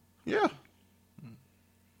 yeah.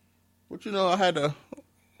 But I had to.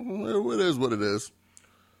 It is what it is.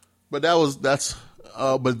 But that's.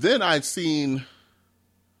 But then I'd seen,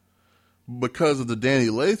 because of the Danny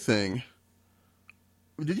Lay thing.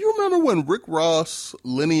 Did you remember when Rick Ross,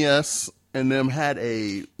 Lenny S, and them had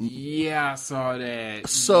a... Yeah, I saw that.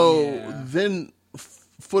 So then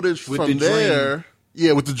footage with from there... Dream.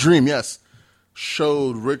 Yeah, with the Dream, yes.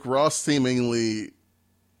 Showed Rick Ross seemingly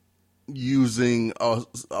using a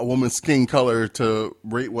woman's skin color to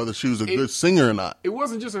rate whether she was a good singer or not. It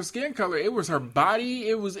wasn't just her skin color. It was her body.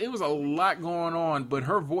 It was a lot going on, but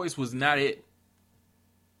her voice was not it.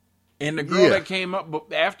 And the girl that came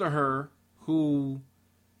up after her, who...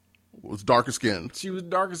 was darker skinned. She was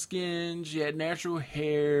darker skinned. She had natural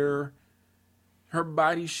hair. Her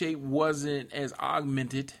body shape wasn't as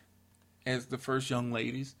augmented as the first young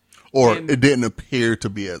ladies. Or it didn't appear to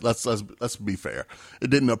be. Let's be fair. It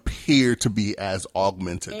didn't appear to be as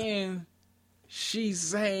augmented. And she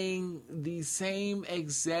sang the same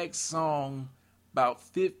exact song about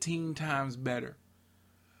 15 times better.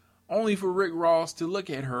 Only for Rick Ross to look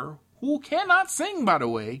at her, who cannot sing, by the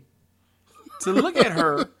way, to look at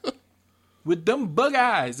her with them bug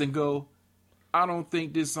eyes and go, "I don't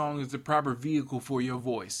think this song is the proper vehicle for your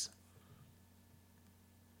voice."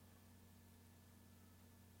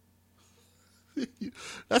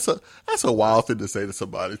 That's a wild thing to say to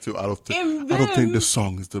somebody too. I don't think this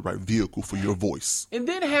song is the right vehicle for your voice. And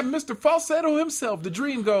then have Mr. Falsetto himself, the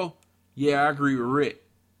Dream, go, "Yeah, I agree with Rick."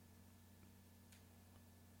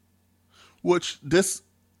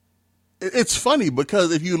 It's funny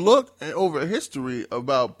because if you look over history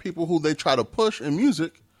about people who they try to push in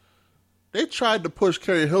music, they tried to push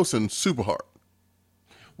Carrie Hilson super hard.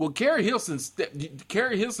 Well, Carrie Hilson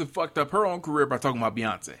fucked up her own career by talking about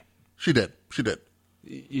Beyonce. She did.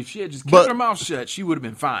 If she had just kept her mouth shut, she would have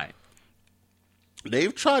been fine.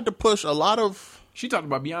 They've tried to push a lot of... She talked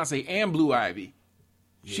about Beyonce and Blue Ivy.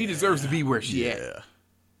 Yeah, she deserves to be where she at.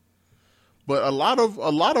 But a lot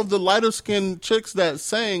of the lighter skinned chicks that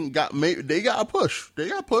sang got pushed. They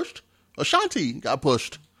got pushed. Ashanti got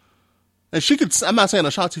pushed. And she could... I'm not saying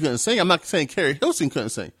Ashanti couldn't sing. I'm not saying Carrie Hilson couldn't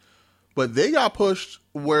sing. But they got pushed,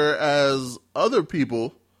 whereas other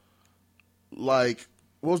people... like,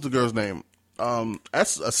 what was the girl's name?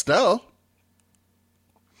 That's Estelle.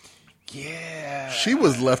 Yeah. She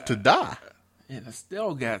was left to die. And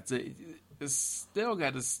Estelle got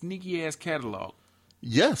a sneaky ass catalog.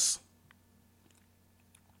 Yes.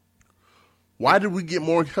 Why did we get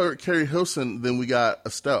more Carrie Hilson than we got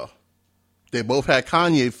Estelle? They both had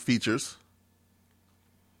Kanye features.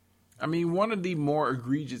 I mean, one of the more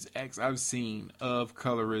egregious acts I've seen of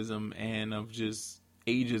colorism and of just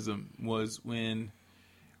ageism was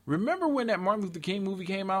remember when that Martin Luther King movie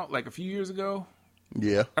came out like a few years ago?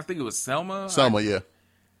 Yeah. I think it was Selma. Yeah.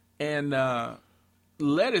 And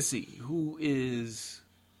Ledisi, who is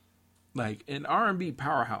like an R&B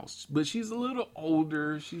powerhouse, but she's a little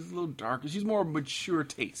older, she's a little darker, she's more mature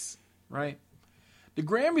taste, right? The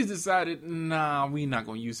Grammys decided, nah, we're not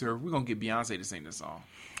going to use her. We're going to get Beyonce to sing this song.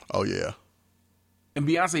 Oh, yeah. And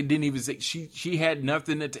Beyonce didn't even say, she had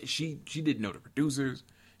nothing to, she didn't know the producers,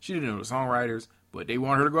 she didn't know the songwriters, but they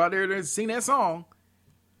wanted her to go out there and sing that song.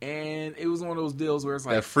 And it was one of those deals where it's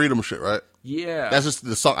like, that freedom shit, right? Yeah. That's just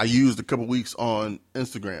the song I used a couple weeks on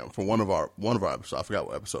Instagram for one of our episodes. I forgot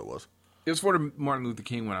what episode it was. It was for the Martin Luther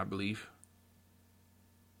King one, I believe.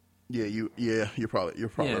 Yeah, you're probably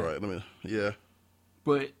right.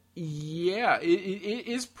 But yeah,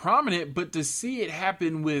 it's prominent. But to see it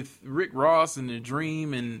happen with Rick Ross and The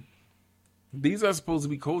Dream, and these are supposed to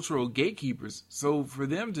be cultural gatekeepers. So for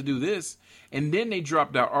them to do this, and then they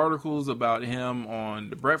dropped out articles about him on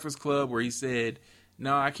The Breakfast Club where he said,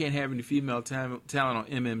 "No, I can't have any female talent on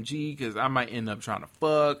MMG because I might end up trying to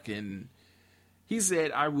fuck." And he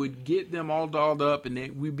said I would get them all dolled up, and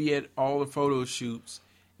then we'd be at all the photo shoots.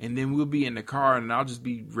 And then we'll be in the car, and I'll just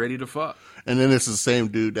be ready to fuck. And then it's the same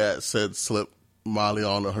dude that said slip Molly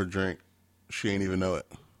onto her drink. She ain't even know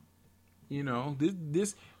it. You know,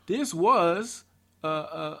 this was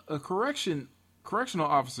a correctional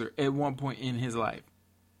officer at one point in his life,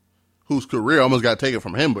 whose career almost got taken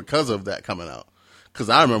from him because of that coming out. Because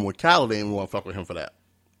I remember when Khaled didn't even want to fuck with him for that.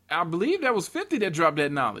 I believe that was 50 that dropped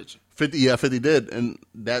that knowledge. 50 did, and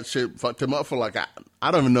that shit fucked him up for like I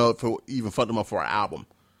don't even know if it even fucked him up for an album.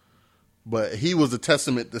 But he was a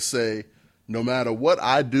testament to say, no matter what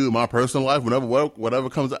I do in my personal life,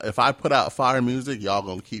 whatever comes out, if I put out fire music, y'all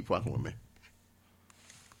gonna keep fucking with me.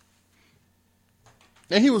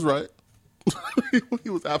 And he was right.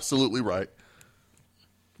 He was absolutely right.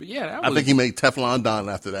 But yeah, I think he made Teflon Don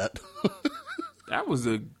after that. that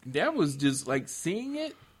was just like seeing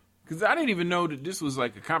it, because I didn't even know that this was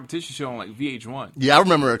like a competition show on like VH1. Yeah, I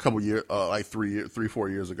remember a couple years, like 4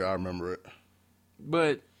 years ago. I remember it.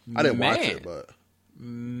 But I didn't watch it, but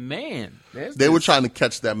man, they were trying to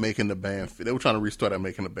catch that making the band. They were trying to restore that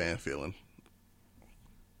making the band feeling.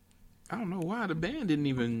 I don't know why the band didn't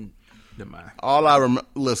even. All I remember,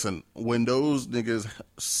 listen, when those niggas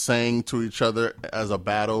sang to each other as a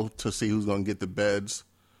battle to see who's gonna get the beds,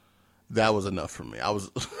 that was enough for me. I was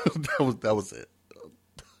that was it.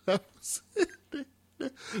 That was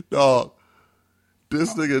it. Dog.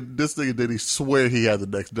 This nigga did he swear he had the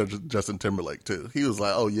next Justin Timberlake too. He was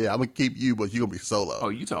like, "Oh yeah, I'm gonna keep you, but you gonna be solo." Oh,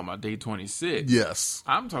 you talking about Day 26? Yes.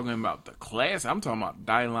 I'm talking about the class. I'm talking about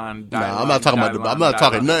Dylan. Nah, I'm not talking about I'm not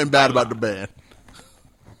talking nothing bad about the band.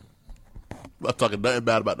 I'm not talking nothing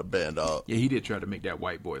bad about the band, dog. Yeah, he did try to make that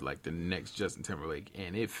white boy like the next Justin Timberlake,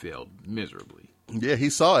 and it failed miserably. Yeah, he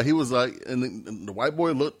saw it. He was like, and the white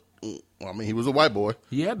boy looked. I mean, he was a white boy.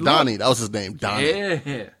 He had Donnie. That was his name, Donnie.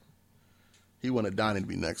 Yeah. He wanted Donnie to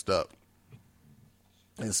be next up.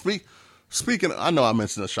 And speaking, I know I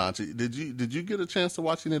mentioned Ashanti. Did you get a chance to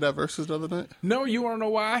watch any of that Versus the other night? No, you want to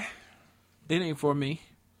know why? It ain't for me.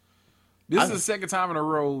 This is the second time in a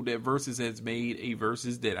row that Versus has made a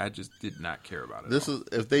Versus that I just did not care about. This is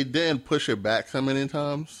if they didn't push it back so many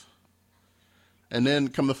times, and then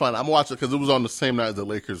come to find, I'm watching because it was on the same night as the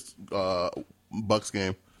Lakers Bucks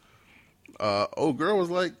game. Old girl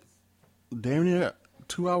was like damn near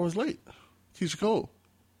 2 hours late. Keisha Cole.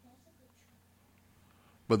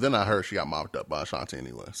 But then I heard she got mopped up by Ashanti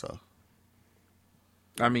anyway, so.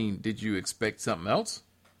 I mean, did you expect something else?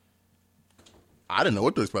 I didn't know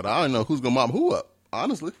what to expect. I didn't know who's going to mop who up,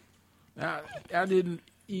 honestly. I didn't.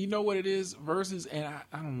 You know what it is? Versus, and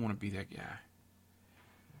I don't want to be that guy.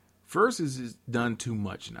 Versus is done too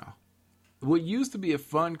much now. What used to be a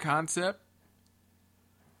fun concept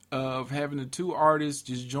of having the two artists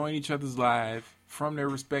just join each other's live from their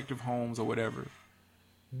respective homes or whatever,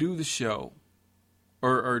 do the show,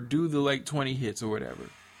 or do the like 20 hits or whatever.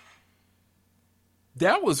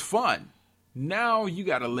 That was fun. Now you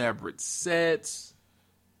got elaborate sets.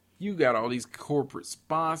 You got all these corporate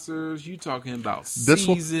sponsors. You talking about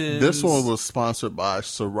seasons. This one was sponsored by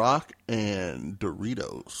Ciroc and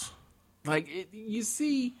Doritos. Like, you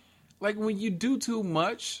see, like, when you do too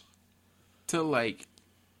much to make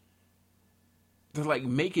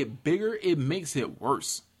it bigger, it makes it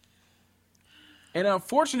worse. And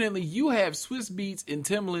unfortunately, you have Swiss Beats and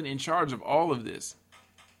Timbaland in charge of all of this.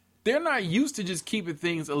 They're not used to just keeping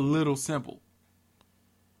things a little simple.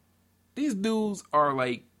 These dudes are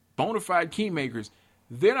like bona fide key makers.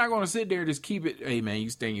 They're not going to sit there and just keep it, hey man, you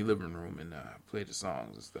stay in your living room and play the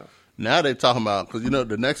songs and stuff. Now they're talking about, because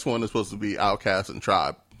the next one is supposed to be Outkast and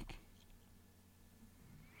Tribe.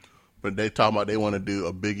 But they talking about they want to do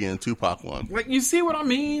a Biggie and Tupac one. Like, you see what I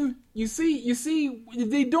mean? You see,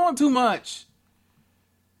 they doing too much.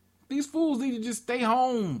 These fools need to just stay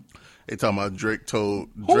home. They talking about Drake told...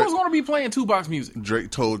 Who's going to be playing Tupac's music?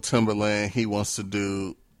 Drake told Timberland he wants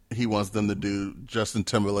them to do Justin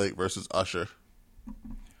Timberlake versus Usher.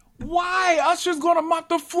 Why? Usher's going to mop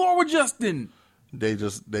the floor with Justin. They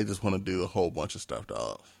just want to do a whole bunch of stuff,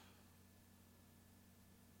 dog.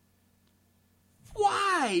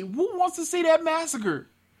 Why? Who wants to see that massacre?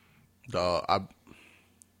 Dog,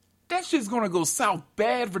 that shit's going to go south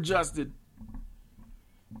bad for Justin.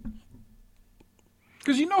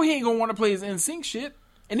 Because he ain't going to want to play his NSYNC shit.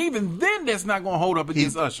 And even then, that's not going to hold up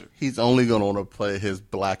against Usher. He's only going to want to play his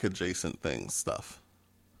black adjacent things stuff.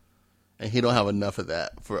 And he don't have enough of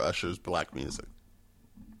that for Usher's black music.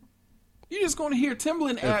 You're just going to hear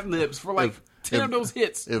Timbaland ad-libs for 10 of those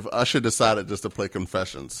hits. If Usher decided just to play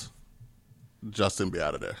Confessions, Justin be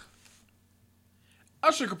out of there.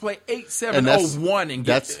 Usher could play 8701 and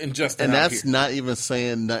Justin and that's here. Not even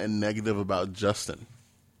saying nothing negative about Justin.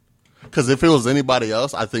 Because if it was anybody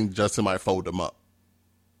else, I think Justin might fold him up.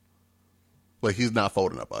 But he's not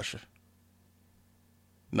folding up Usher.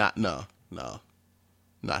 No. Not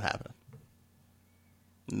happening.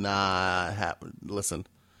 Not happening. Listen.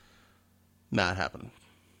 Not happening.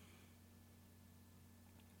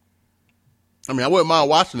 I mean, I wouldn't mind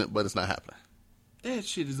watching it, but it's not happening. That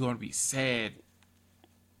shit is going to be sad.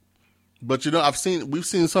 But we've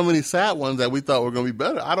seen so many sad ones that we thought were going to be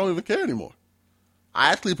better. I don't even care anymore.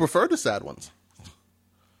 I actually prefer the sad ones.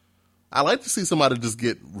 I like to see somebody just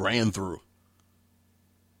get ran through.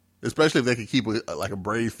 Especially if they can keep a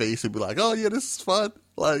brave face and be like, oh yeah, this is fun.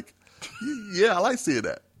 Like, yeah, I like seeing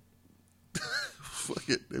that. Fuck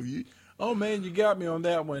it. Oh man, you got me on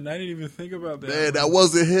that one. I didn't even think about that. Man, that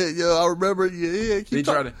was a hit, yo. I remember. Yeah. They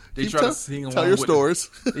try to sing along. Tell your stories.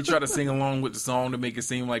 They try to sing along with the song to make it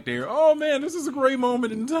seem like they're, oh man, this is a great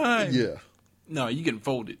moment in time. Yeah. No, you getting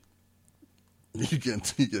folded. You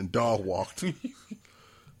getting dog walked.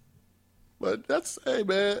 But hey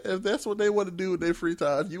man, if that's what they want to do with their free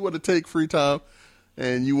time, you want to take free time,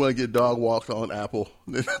 and you want to get dog walked on Apple,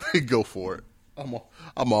 then go for it. I'm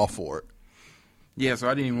all for it. Yeah, so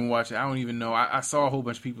I didn't even watch it. I don't even know. I saw a whole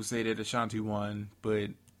bunch of people say that Ashanti won, but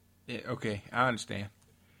okay, I understand.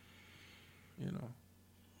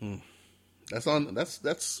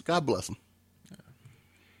 That's God bless them. Yeah.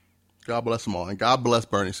 God bless them all, and God bless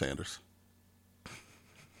Bernie Sanders.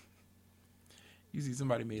 You see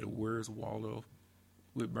somebody made a Where's Waldo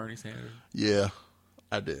with Bernie Sanders? Yeah,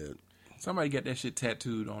 I did. Somebody got that shit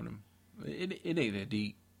tattooed on him. It ain't that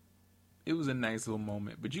deep. It was a nice little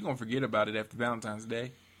moment, but you're going to forget about it after Valentine's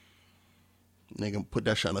Day. They gonna put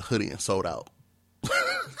that shit on a hoodie and sold out.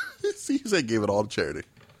 See, he said gave it all to charity.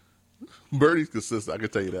 Bernie's consistent, I can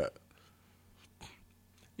tell you that.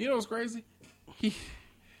 You know what's crazy? He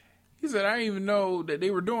said, I didn't even know that they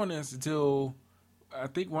were doing this until I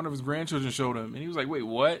think one of his grandchildren showed him. And he was like, wait,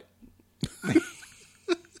 what?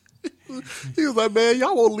 He was like, man,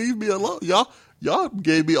 y'all won't leave me alone. Y'all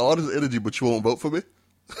gave me all this energy, but you won't vote for me?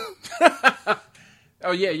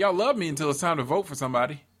 Oh yeah, y'all love me until it's time to vote for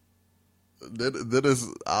somebody. That is,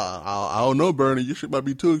 I don't know, Bernie. Your shit might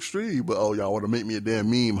be too extreme, but y'all want to make me a damn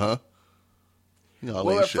meme, huh?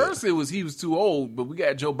 Well, at first he was too old, but we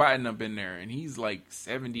got Joe Biden up in there, and he's like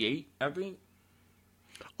 78, I think.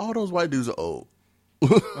 All those white dudes are old,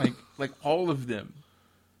 like all of them.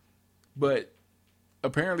 But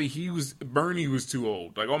apparently Bernie was too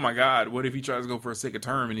old. Like, oh my God, what if he tries to go for a second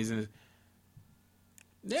term and he's in his...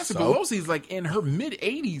 Nancy Pelosi's like in her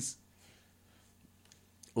mid-80s.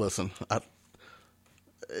 Listen,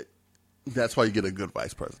 that's why you get a good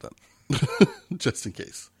vice president. Just in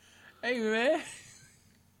case. Hey, man.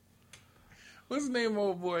 What's his name,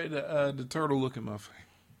 old boy? The turtle-looking motherfucker.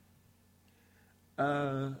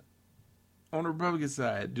 On the Republican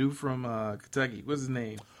side, dude from Kentucky. What's his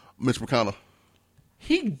name? Mitch McConnell.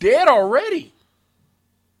 He dead already.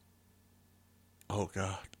 Oh,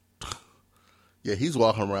 God. Yeah, he's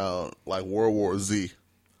walking around like World War Z.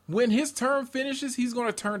 When his term finishes, he's going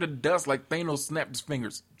to turn to dust like Thanos snapped his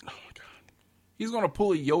fingers. Oh, my God. He's gonna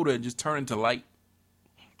pull a Yoda and just turn into light.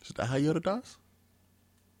 Is that how Yoda dies?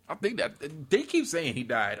 I think that they keep saying he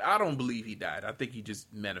died. I don't believe he died. I think he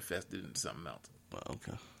just manifested into something else. Oh,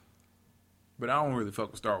 okay. But I don't really fuck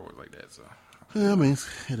with Star Wars like that. So Yeah, I mean,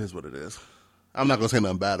 it is what it is. I'm not gonna say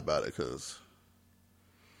nothing bad about it because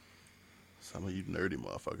some of you nerdy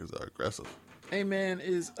motherfuckers are aggressive. hey man,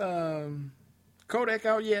 is Kodak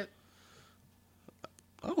out yet?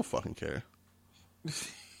 I don't fucking care.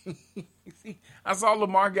 I saw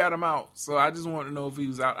Lamar got him out, so I just want to know if he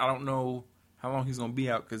was out. I don't know how long he's gonna be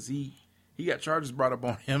out because he got charges brought up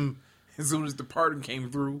on him as soon as the pardon came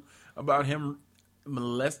through about him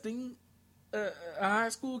molesting a high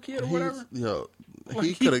school kid or whatever.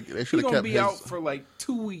 He could have. They should have kept be his out for like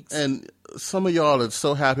 2 weeks. And some of y'all are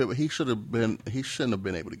so happy, but he shouldn't have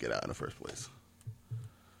been able to get out in the first place.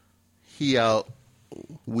 He out.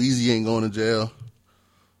 Weezy ain't going to jail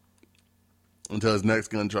until his next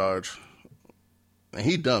gun charge. And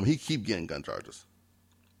he dumb. He keep getting gun charges.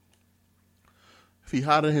 If he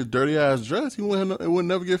hid in his dirty ass dress, it would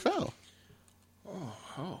never get found.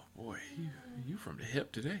 Oh boy, you from the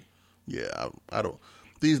hip today. Yeah, I don't.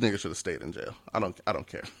 These niggas should have stayed in jail. I don't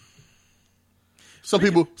care. Some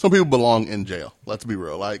people belong in jail. Let's be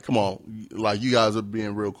real. Like, come on. Like, you guys are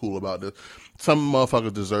being real cool about this. Some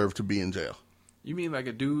motherfuckers deserve to be in jail. You mean like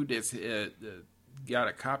a dude that's got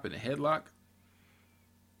a cop in a headlock?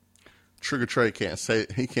 Trigger Trey can't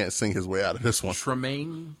sing his way out of this one.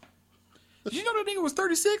 Tremaine. Did you know that nigga was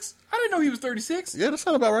 36? I didn't know he was 36. Yeah, that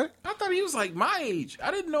sounds about right. I thought he was like my age.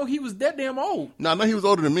 I didn't know he was that damn old. No, I know he was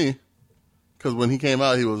older than me. Because when he came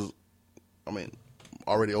out, he was,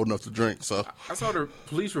 already old enough to drink. So I saw the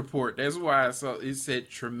police report. That's why I saw it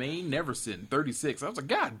said Tremaine Neverson, 36. I was like,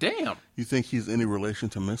 God damn. You think he's any relation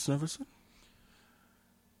to Miss Neverson?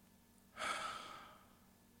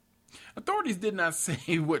 Authorities did not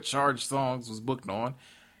say what charge Songs was booked on,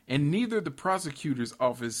 and neither the prosecutor's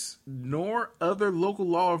office nor other local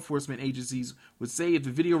law enforcement agencies would say if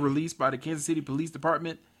the video released by the Kansas City Police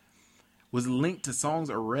Department was linked to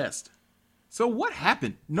Songs' arrest. So what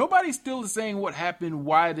happened? Nobody still is saying what happened,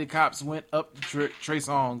 why the cops went up to Trey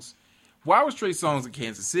Songz. Why was Trey Songz in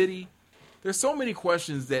Kansas City? There's so many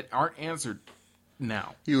questions that aren't answered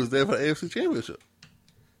now. He was there for the AFC Championship.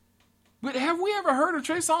 But have we ever heard of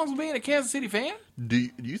Trey Songz being a Kansas City fan? Do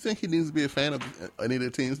you think he needs to be a fan of any of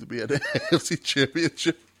the teams to be at the AFC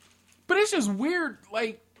Championship? But it's just weird.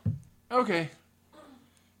 Like, okay.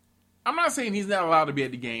 I'm not saying he's not allowed to be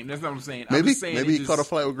at the game. That's not what I'm saying. I'm just saying maybe he caught a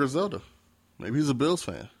flight with Griselda. Maybe he's a Bills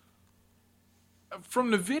fan.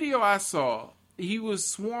 From the video I saw, he was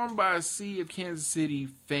swarmed by a sea of Kansas City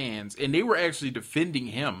fans, and they were actually defending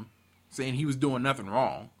him, saying he was doing nothing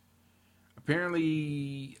wrong.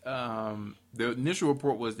 Apparently, the initial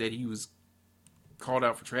report was that he was called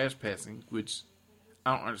out for trespassing, which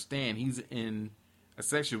I don't understand. He's in a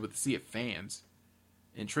section with a sea of fans.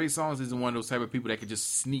 And Trey Songz isn't one of those type of people that could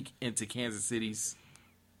just sneak into Kansas City's.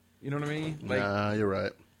 You know what I mean? Like, nah, you're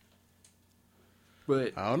right.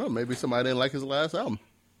 But I don't know. Maybe somebody didn't like his last album.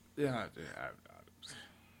 Yeah,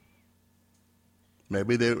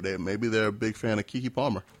 Maybe they're a big fan of Keke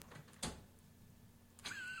Palmer.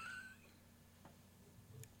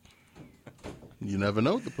 You never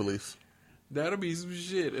know with the police. That'll be some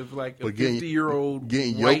shit if like a 50-year-old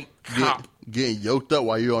white cop getting yoked up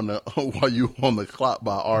while you on the clock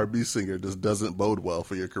by an R&B singer just doesn't bode well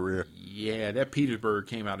for your career. Yeah, that Petersburg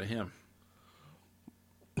came out of him.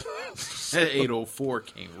 That 804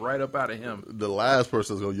 came right up out of him. The last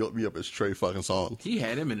person that's gonna yoke me up is Trey fucking Songz. He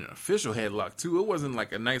had him in an official headlock too. It wasn't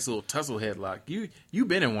like a nice little tussle headlock. You've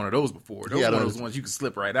been in one of those before. Those one of those ones you can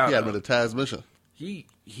slip right out. He had him in the transmission. He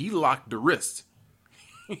locked the wrist.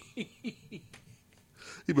 He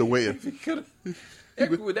been waiting.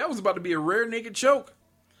 That was about to be a rare naked choke.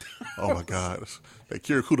 Oh my God, that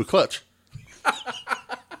Kirikou clutch.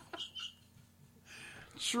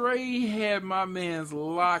 Trey had my man's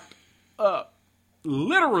locked up.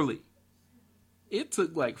 Literally. It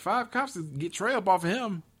took like 5 cops to get Trey up off of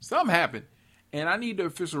him. Something happened. And I need the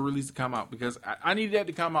official release to come out because I need that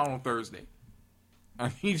to come out on Thursday. I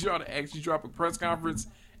need y'all to actually drop a press conference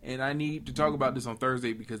and I need to talk about this on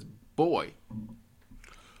Thursday because, boy.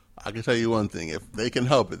 I can tell you one thing. If they can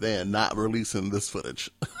help it, they are not releasing this footage.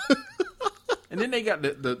 And then they got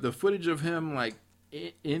the footage of him like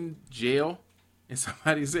in jail. And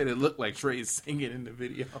somebody said it looked like Trey's singing in the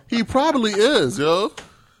video. He probably is, yo.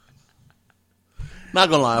 Not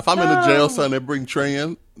gonna lie, if I'm in the jail cell and they bring Trey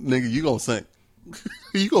in, nigga, you gonna sing.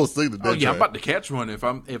 You gonna sing the dead Trey. I'm about to catch one if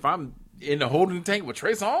I'm in the holding tank with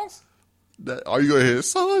Trey Songz. Are you gonna hear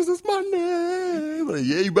Songs is my name? But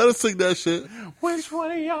yeah, you better sing that shit. Which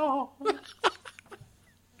one of y'all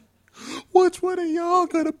Which one of y'all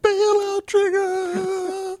gonna bail out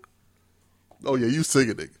Trigger? Oh yeah, you sing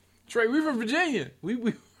it, nigga. Trey, we from Virginia.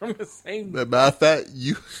 We from the same. Matter of fact,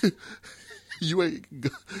 you ain't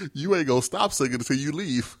gonna stop singing until you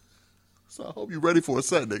leave. So I hope you're ready for a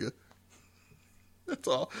set, nigga. That's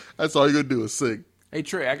all. That's all you're gonna do is sing. Hey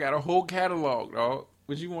Trey, I got a whole catalog, dog.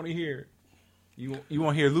 What you want to hear? You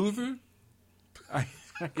want to hear Luther?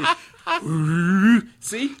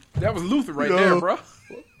 See, that was Luther right there, bro.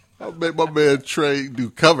 I made my man Trey do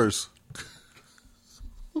covers.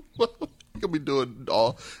 He gonna be doing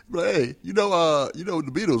all. But hey, you know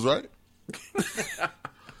the Beatles, right?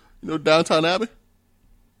 You know Downtown Abbey?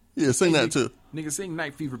 Yeah, sing that too. Nigga, sing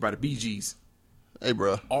Night Fever by the Bee Gees. Hey,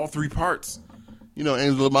 bro. All 3 parts. You know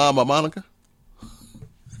Angel of Mine by Monica?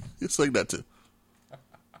 You sing that too.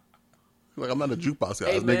 Like, I'm not a jukebox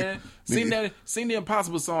guy. Hey, man, sing the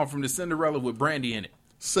Impossible song from the Cinderella with Brandy in it.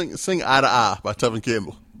 Sing Eye to Eye by Tevin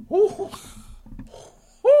Campbell. Woo.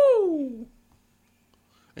 Woo.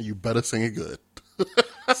 And you better sing it good.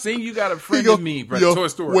 Sing You Got a Friend in Me by Toy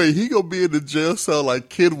Story. Wait, he gonna be in the jail cell like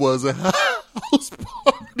Kid was at House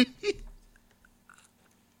Party.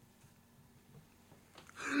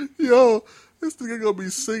 Yo, this nigga gonna be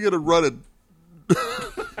singing and running.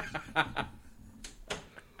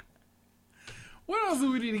 What else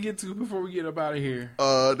do we need to get to before we get up out of here?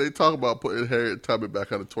 They talk about putting Harriet Tubman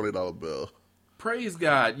back on a $20 bill. Praise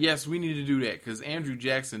God. Yes, we need to do that because Andrew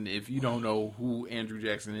Jackson, if you don't know who Andrew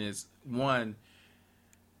Jackson is, one,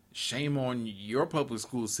 shame on your public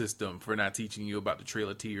school system for not teaching you about the Trail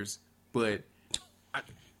of Tears. But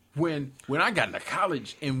when I got into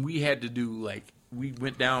college and we had to do, like, we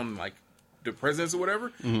went down, like, the presidents or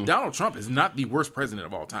whatever, Donald Trump is not the worst president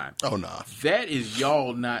of all time. Oh, nah. That is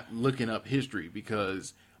y'all not looking up history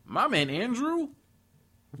because my man Andrew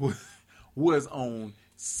was on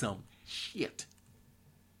some shit.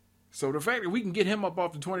 So the fact that we can get him up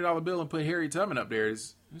off the $20 bill and put Harriet Tubman up there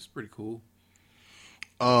is pretty cool.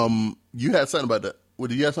 You had something about that.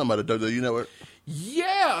 Well, you had something about the WWE Network?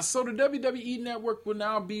 Yeah, so the WWE Network will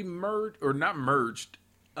now be merged, or not merged.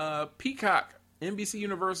 Peacock, NBC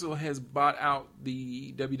Universal has bought out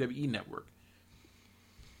the WWE Network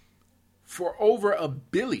for over $1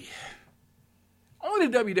 billion. Only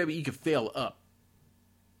the WWE could fail up.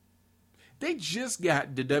 They just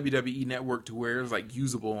got the WWE Network to where it's like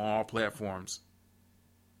usable on all platforms,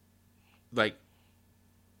 like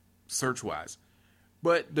search wise.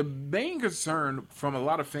 But the main concern from a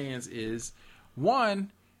lot of fans is,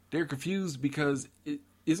 one, they're confused because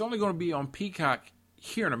it's only going to be on Peacock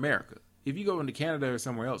here in America. If you go into Canada or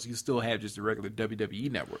somewhere else, you still have just a regular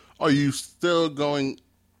WWE Network. Are you still going?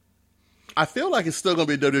 I feel like it's still going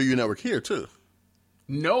to be a WWE Network here too.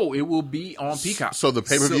 No, it will be on Peacock. So the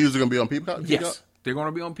pay-per-views are going to be on Peacock? Yes, they're going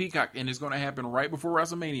to be on Peacock, and it's going to happen right before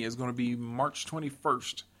WrestleMania. It's going to be March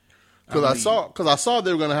 21st. Because I saw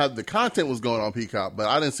they were going to have the content was going on Peacock, but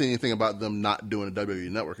I didn't see anything about them not doing the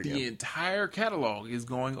WWE Network again. The entire catalog is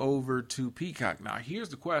going over to Peacock. Now, here's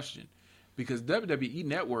the question. Because WWE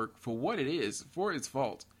Network, for what it is, for its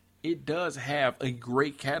fault, it does have a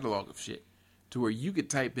great catalog of shit. To where you could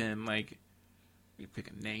type in, like, you pick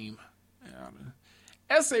a name.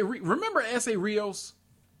 Remember S.A. Rios?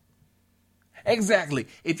 Exactly.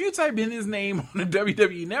 If you type in his name on the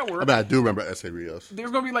WWE Network... I do remember S.A. Rios.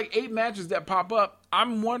 There's going to be like 8 matches that pop up.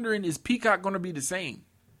 I'm wondering, is Peacock going to be the same?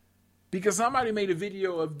 Because somebody made a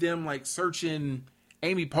video of them, like, searching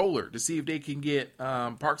Amy Poehler to see if they can get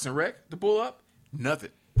Parks and Rec to pull up.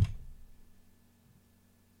 Nothing.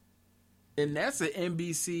 And that's an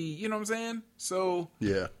NBC, you know what I'm saying? So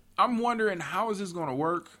yeah, I'm wondering, how is this going to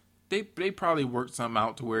work? They probably worked something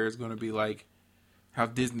out to where it's going to be like how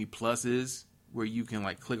Disney Plus is, where you can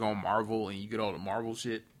like click on Marvel and you get all the Marvel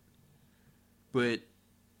shit. But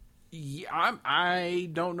yeah, I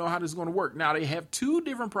don't know how this is going to work. Now, they have 2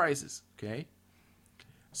 different prices, okay?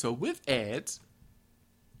 So with ads,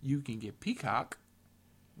 you can get Peacock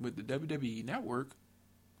with the WWE Network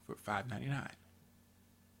for $5.99.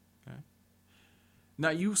 Okay. Now,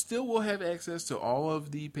 you still will have access to all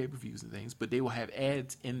of the pay-per-views and things, but they will have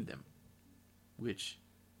ads in them. Which,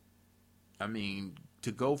 I mean,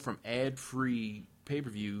 to go from ad-free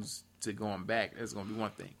pay-per-views to going back, that's going to be one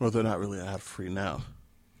thing. Well, they're not really ad-free now.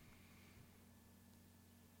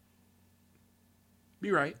 Be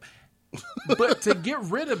right. But to get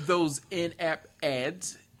rid of those in-app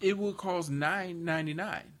ads, it will cost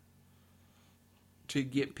 $9.99 to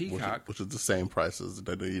get Peacock, which is the same price as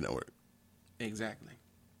the WWE Network. Exactly.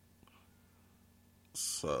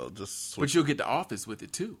 So just but you'll get The Office with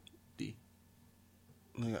it too, D.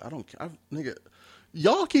 Nigga, I don't care. Nigga,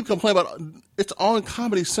 y'all keep complaining about it's on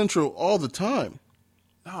Comedy Central all the time.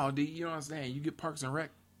 No, dude, you know what I'm saying? You get Parks and Rec.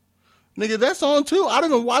 Nigga, that's on too. I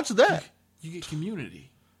don't even watch that. You get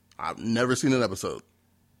Community. I've never seen an episode.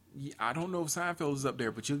 Yeah, I don't know if Seinfeld is up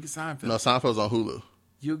there, but you'll get Seinfeld. No, Seinfeld's on Hulu.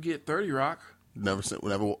 You'll get 30 Rock. Never seen.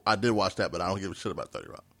 Whenever I did watch that, but I don't give a shit about 30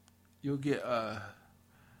 Rock. You'll get all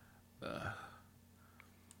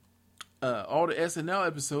the SNL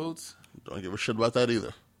episodes. Don't give a shit about that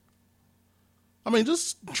either. I mean,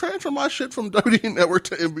 just transfer my shit from WWE Network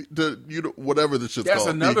to whatever the shit's That's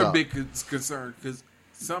called. another big concern because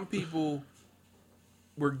some people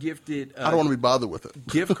were gifted. I don't want to be bothered with it.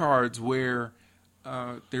 Gift cards where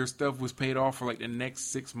their stuff was paid off for like the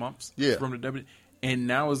next 6 months. Yeah. From the WWE. And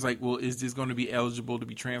now it's like, well, is this going to be eligible to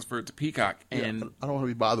be transferred to Peacock? And Yeah, I don't want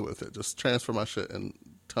to be bothered with it. Just transfer my shit and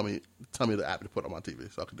tell me the app to put on my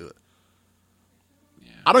TV so I can do it.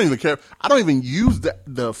 yeah. I don't even care. I don't even use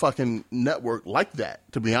the fucking network like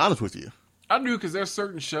that, to be honest with you. I do because there's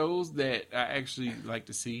certain shows that I actually like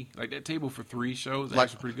to see. Like that Table for Three show is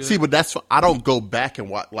actually pretty good. See, but I don't go back and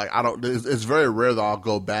watch. Like I don't. It's very rare that I'll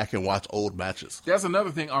go back and watch old matches. That's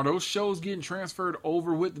another thing. Are those shows getting transferred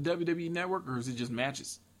over with the WWE Network, or is it just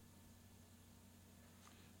matches?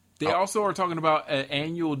 They also are talking about an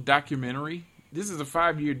annual documentary. This is a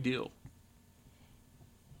 5-year deal.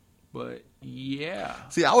 But yeah,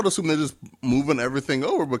 See, I would assume they're just moving everything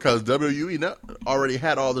over because WWE already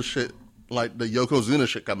had all the shit, like the Yokozuna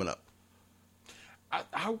shit coming up.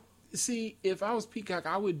 I see. If I was Peacock,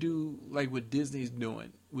 I would do like what Disney's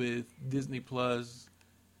doing with Disney Plus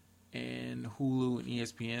and Hulu and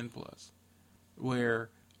ESPN Plus,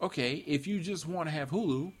 where okay, if you just want to have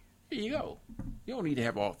Hulu, here you go. You don't need to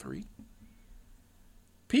have all three.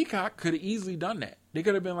 Peacock could have easily done that. They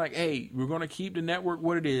could have been like, hey, we're going to keep the network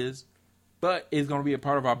what it is, but it's going to be a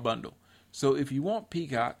part of our bundle. So if you want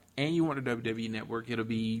Peacock and you want the WWE Network, it'll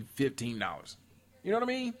be $15. You know what I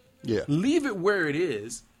mean? Yeah. Leave it where it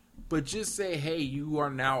is, but just say, hey, you are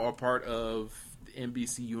now a part of the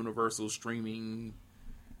NBC Universal streaming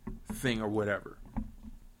thing or whatever.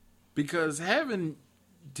 Because having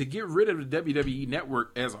to get rid of the WWE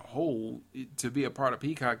Network as a whole to be a part of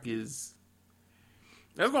Peacock that's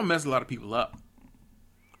going to mess a lot of people up.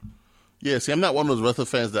 Yeah, see, I'm not one of those wrestling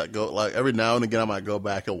fans that go, like, every now and again I might go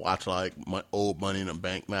back and watch, like, my old Money in the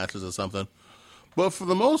Bank matches or something. But for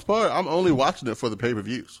the most part, I'm only watching it for the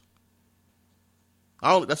pay-per-views.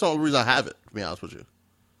 That's the only reason I have it, to be honest with you.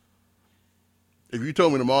 If you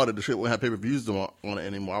told me tomorrow that the shit wouldn't have pay-per-views on it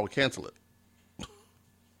anymore, I would cancel it.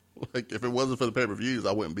 Like, if it wasn't for the pay-per-views,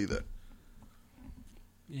 I wouldn't be there.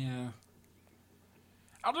 Yeah.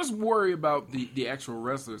 I'll just worry about the actual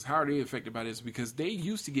wrestlers. How are they affected by this? Because they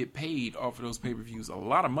used to get paid off of those pay-per-views a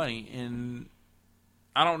lot of money, and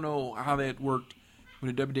I don't know how that worked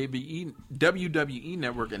with the WWE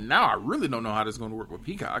Network, and now I really don't know how that's going to work with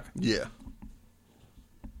Peacock. Yeah.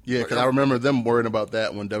 Yeah, because I remember them worrying about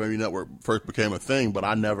that when WWE Network first became a thing, but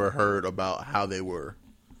I never heard about how they were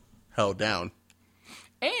held down.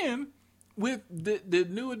 And with the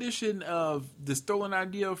new edition of the Stolen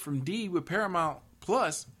Idea from D with Paramount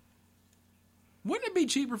Plus, wouldn't it be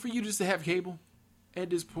cheaper for you just to have cable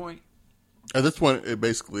at this point? At this point, it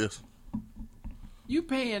basically is. You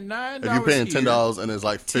paying $9 If you're paying here, $10 and it's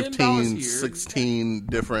like 15, here. 16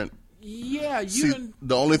 different. Yeah,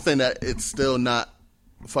 The only thing that it's still not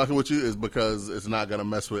fucking with you is because it's not going to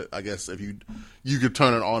mess with, I guess, if you could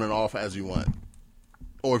turn it on and off as you want.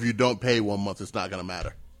 Or if you don't pay 1 month, it's not going to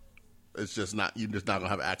matter. It's just not, you're just not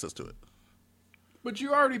going to have access to it. But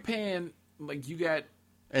you're already paying, like, you got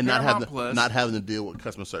and Paramount not having to deal with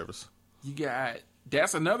customer service. You got,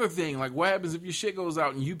 that's another thing. Like, what happens if your shit goes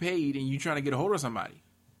out and you paid and you trying to get a hold of somebody?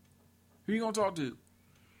 Who you gonna talk to?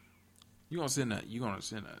 You gonna send a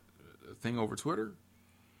thing over Twitter?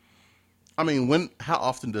 I mean, how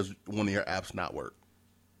often does one of your apps not work?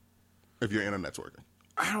 If your internet's working,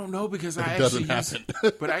 I don't know because I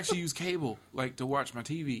actually use cable, like, to watch my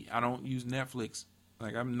TV. I don't use Netflix.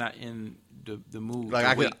 Like, I'm not in the mood. Like,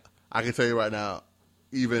 I can tell you right now,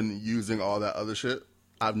 even using all that other shit,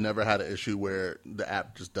 I've never had an issue where the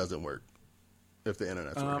app just doesn't work if the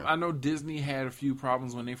internet's working. I know Disney had a few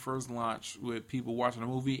problems when they first launched with people watching a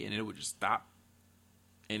movie and it would just stop.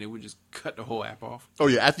 And it would just cut the whole app off. Oh,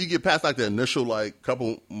 yeah. After you get past, like, the initial, like,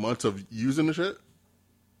 couple months of using the shit,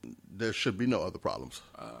 there should be no other problems.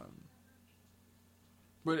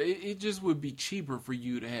 But it just would be cheaper for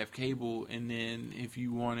you to have cable, and then if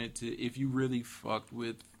you really fucked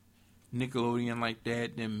with Nickelodeon like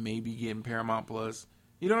that, then maybe getting Paramount Plus.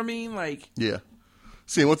 You know what I mean? Like, yeah.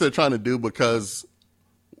 See, what they're trying to do, because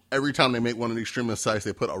every time they make one of these streaming sites,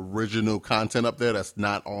 they put original content up there that's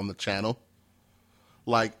not on the channel.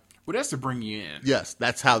 Like, well, that's to bring you in. Yes,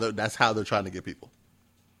 that's how they're trying to get people.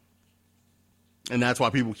 And that's why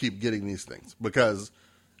people keep getting these things. Because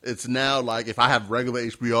it's now like if I have regular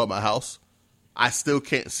HBO at my house, I still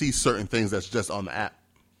can't see certain things that's just on the app.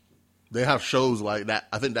 They have shows like that.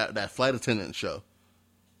 I think that flight attendant show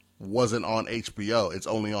wasn't on HBO. It's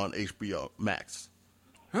only on HBO Max.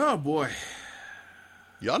 Oh, boy.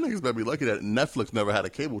 Y'all niggas better be lucky that Netflix never had a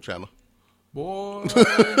cable channel. Boy.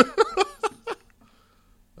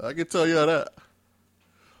 I can tell you that.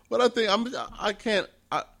 But I think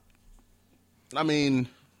I mean,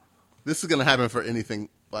 this is going to happen for anything,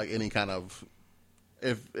 like any kind of,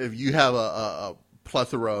 if you have a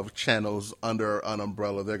plethora of channels under an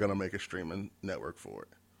umbrella, they're going to make a streaming network for it.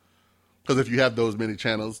 Because if you have those many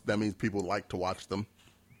channels, that means people like to watch them.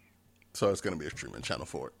 So it's going to be a streaming channel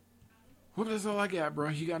for it. Well, that's all I got, bro.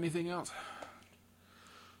 You got anything else?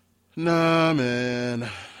 Nah, man.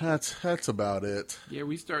 That's about it. Yeah,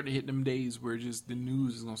 we starting to hit them days where just the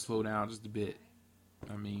news is going to slow down just a bit.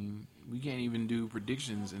 I mean, we can't even do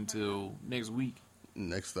predictions until next week.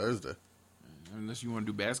 Next Thursday. Unless you want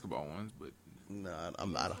to do basketball ones, but... Nah,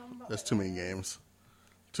 I'm not. There's too many games.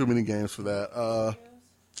 Too many games for that.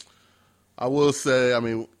 I will say, I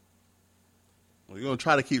mean, we're going to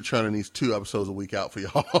try to keep churning these 2 episodes a week out for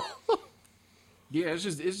y'all. Yeah, it's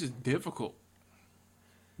just difficult.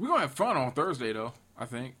 We're going to have fun on Thursday, though, I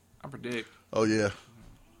think. I predict. Oh, yeah.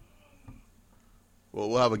 Well,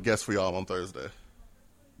 we'll have a guest for y'all on Thursday.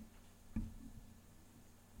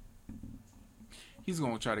 He's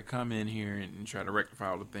going to try to come in here and try to rectify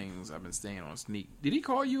all the things I've been saying on Sneak. Did he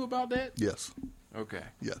call you about that? Yes. Okay.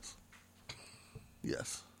 Yes.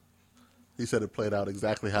 Yes. He said it played out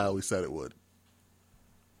exactly how we said it would.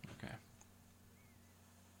 Okay.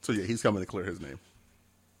 So, yeah, he's coming to clear his name.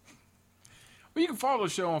 Well, you can follow the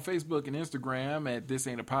show on Facebook and Instagram at This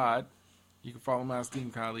Ain't a Pod. You can follow my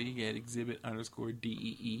esteemed colleague at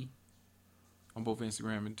exhibit_DEE on both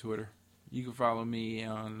Instagram and Twitter. You can follow me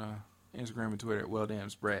on Instagram and Twitter at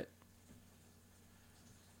WellDamnSprat.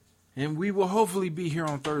 And we will hopefully be here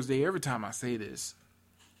on Thursday every time I say this.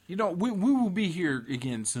 You know, we will be here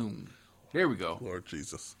again soon. There we go. Lord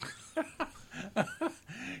Jesus.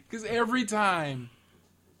 Because every time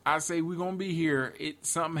I say we're going to be here,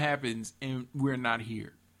 something happens and we're not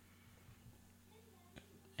here.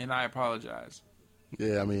 And I apologize.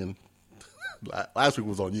 Yeah, I mean, last week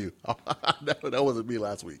was on you. That wasn't me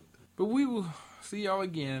last week. But we will see y'all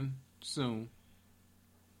again soon.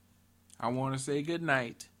 I want to say good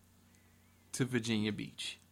night to Virginia Beach.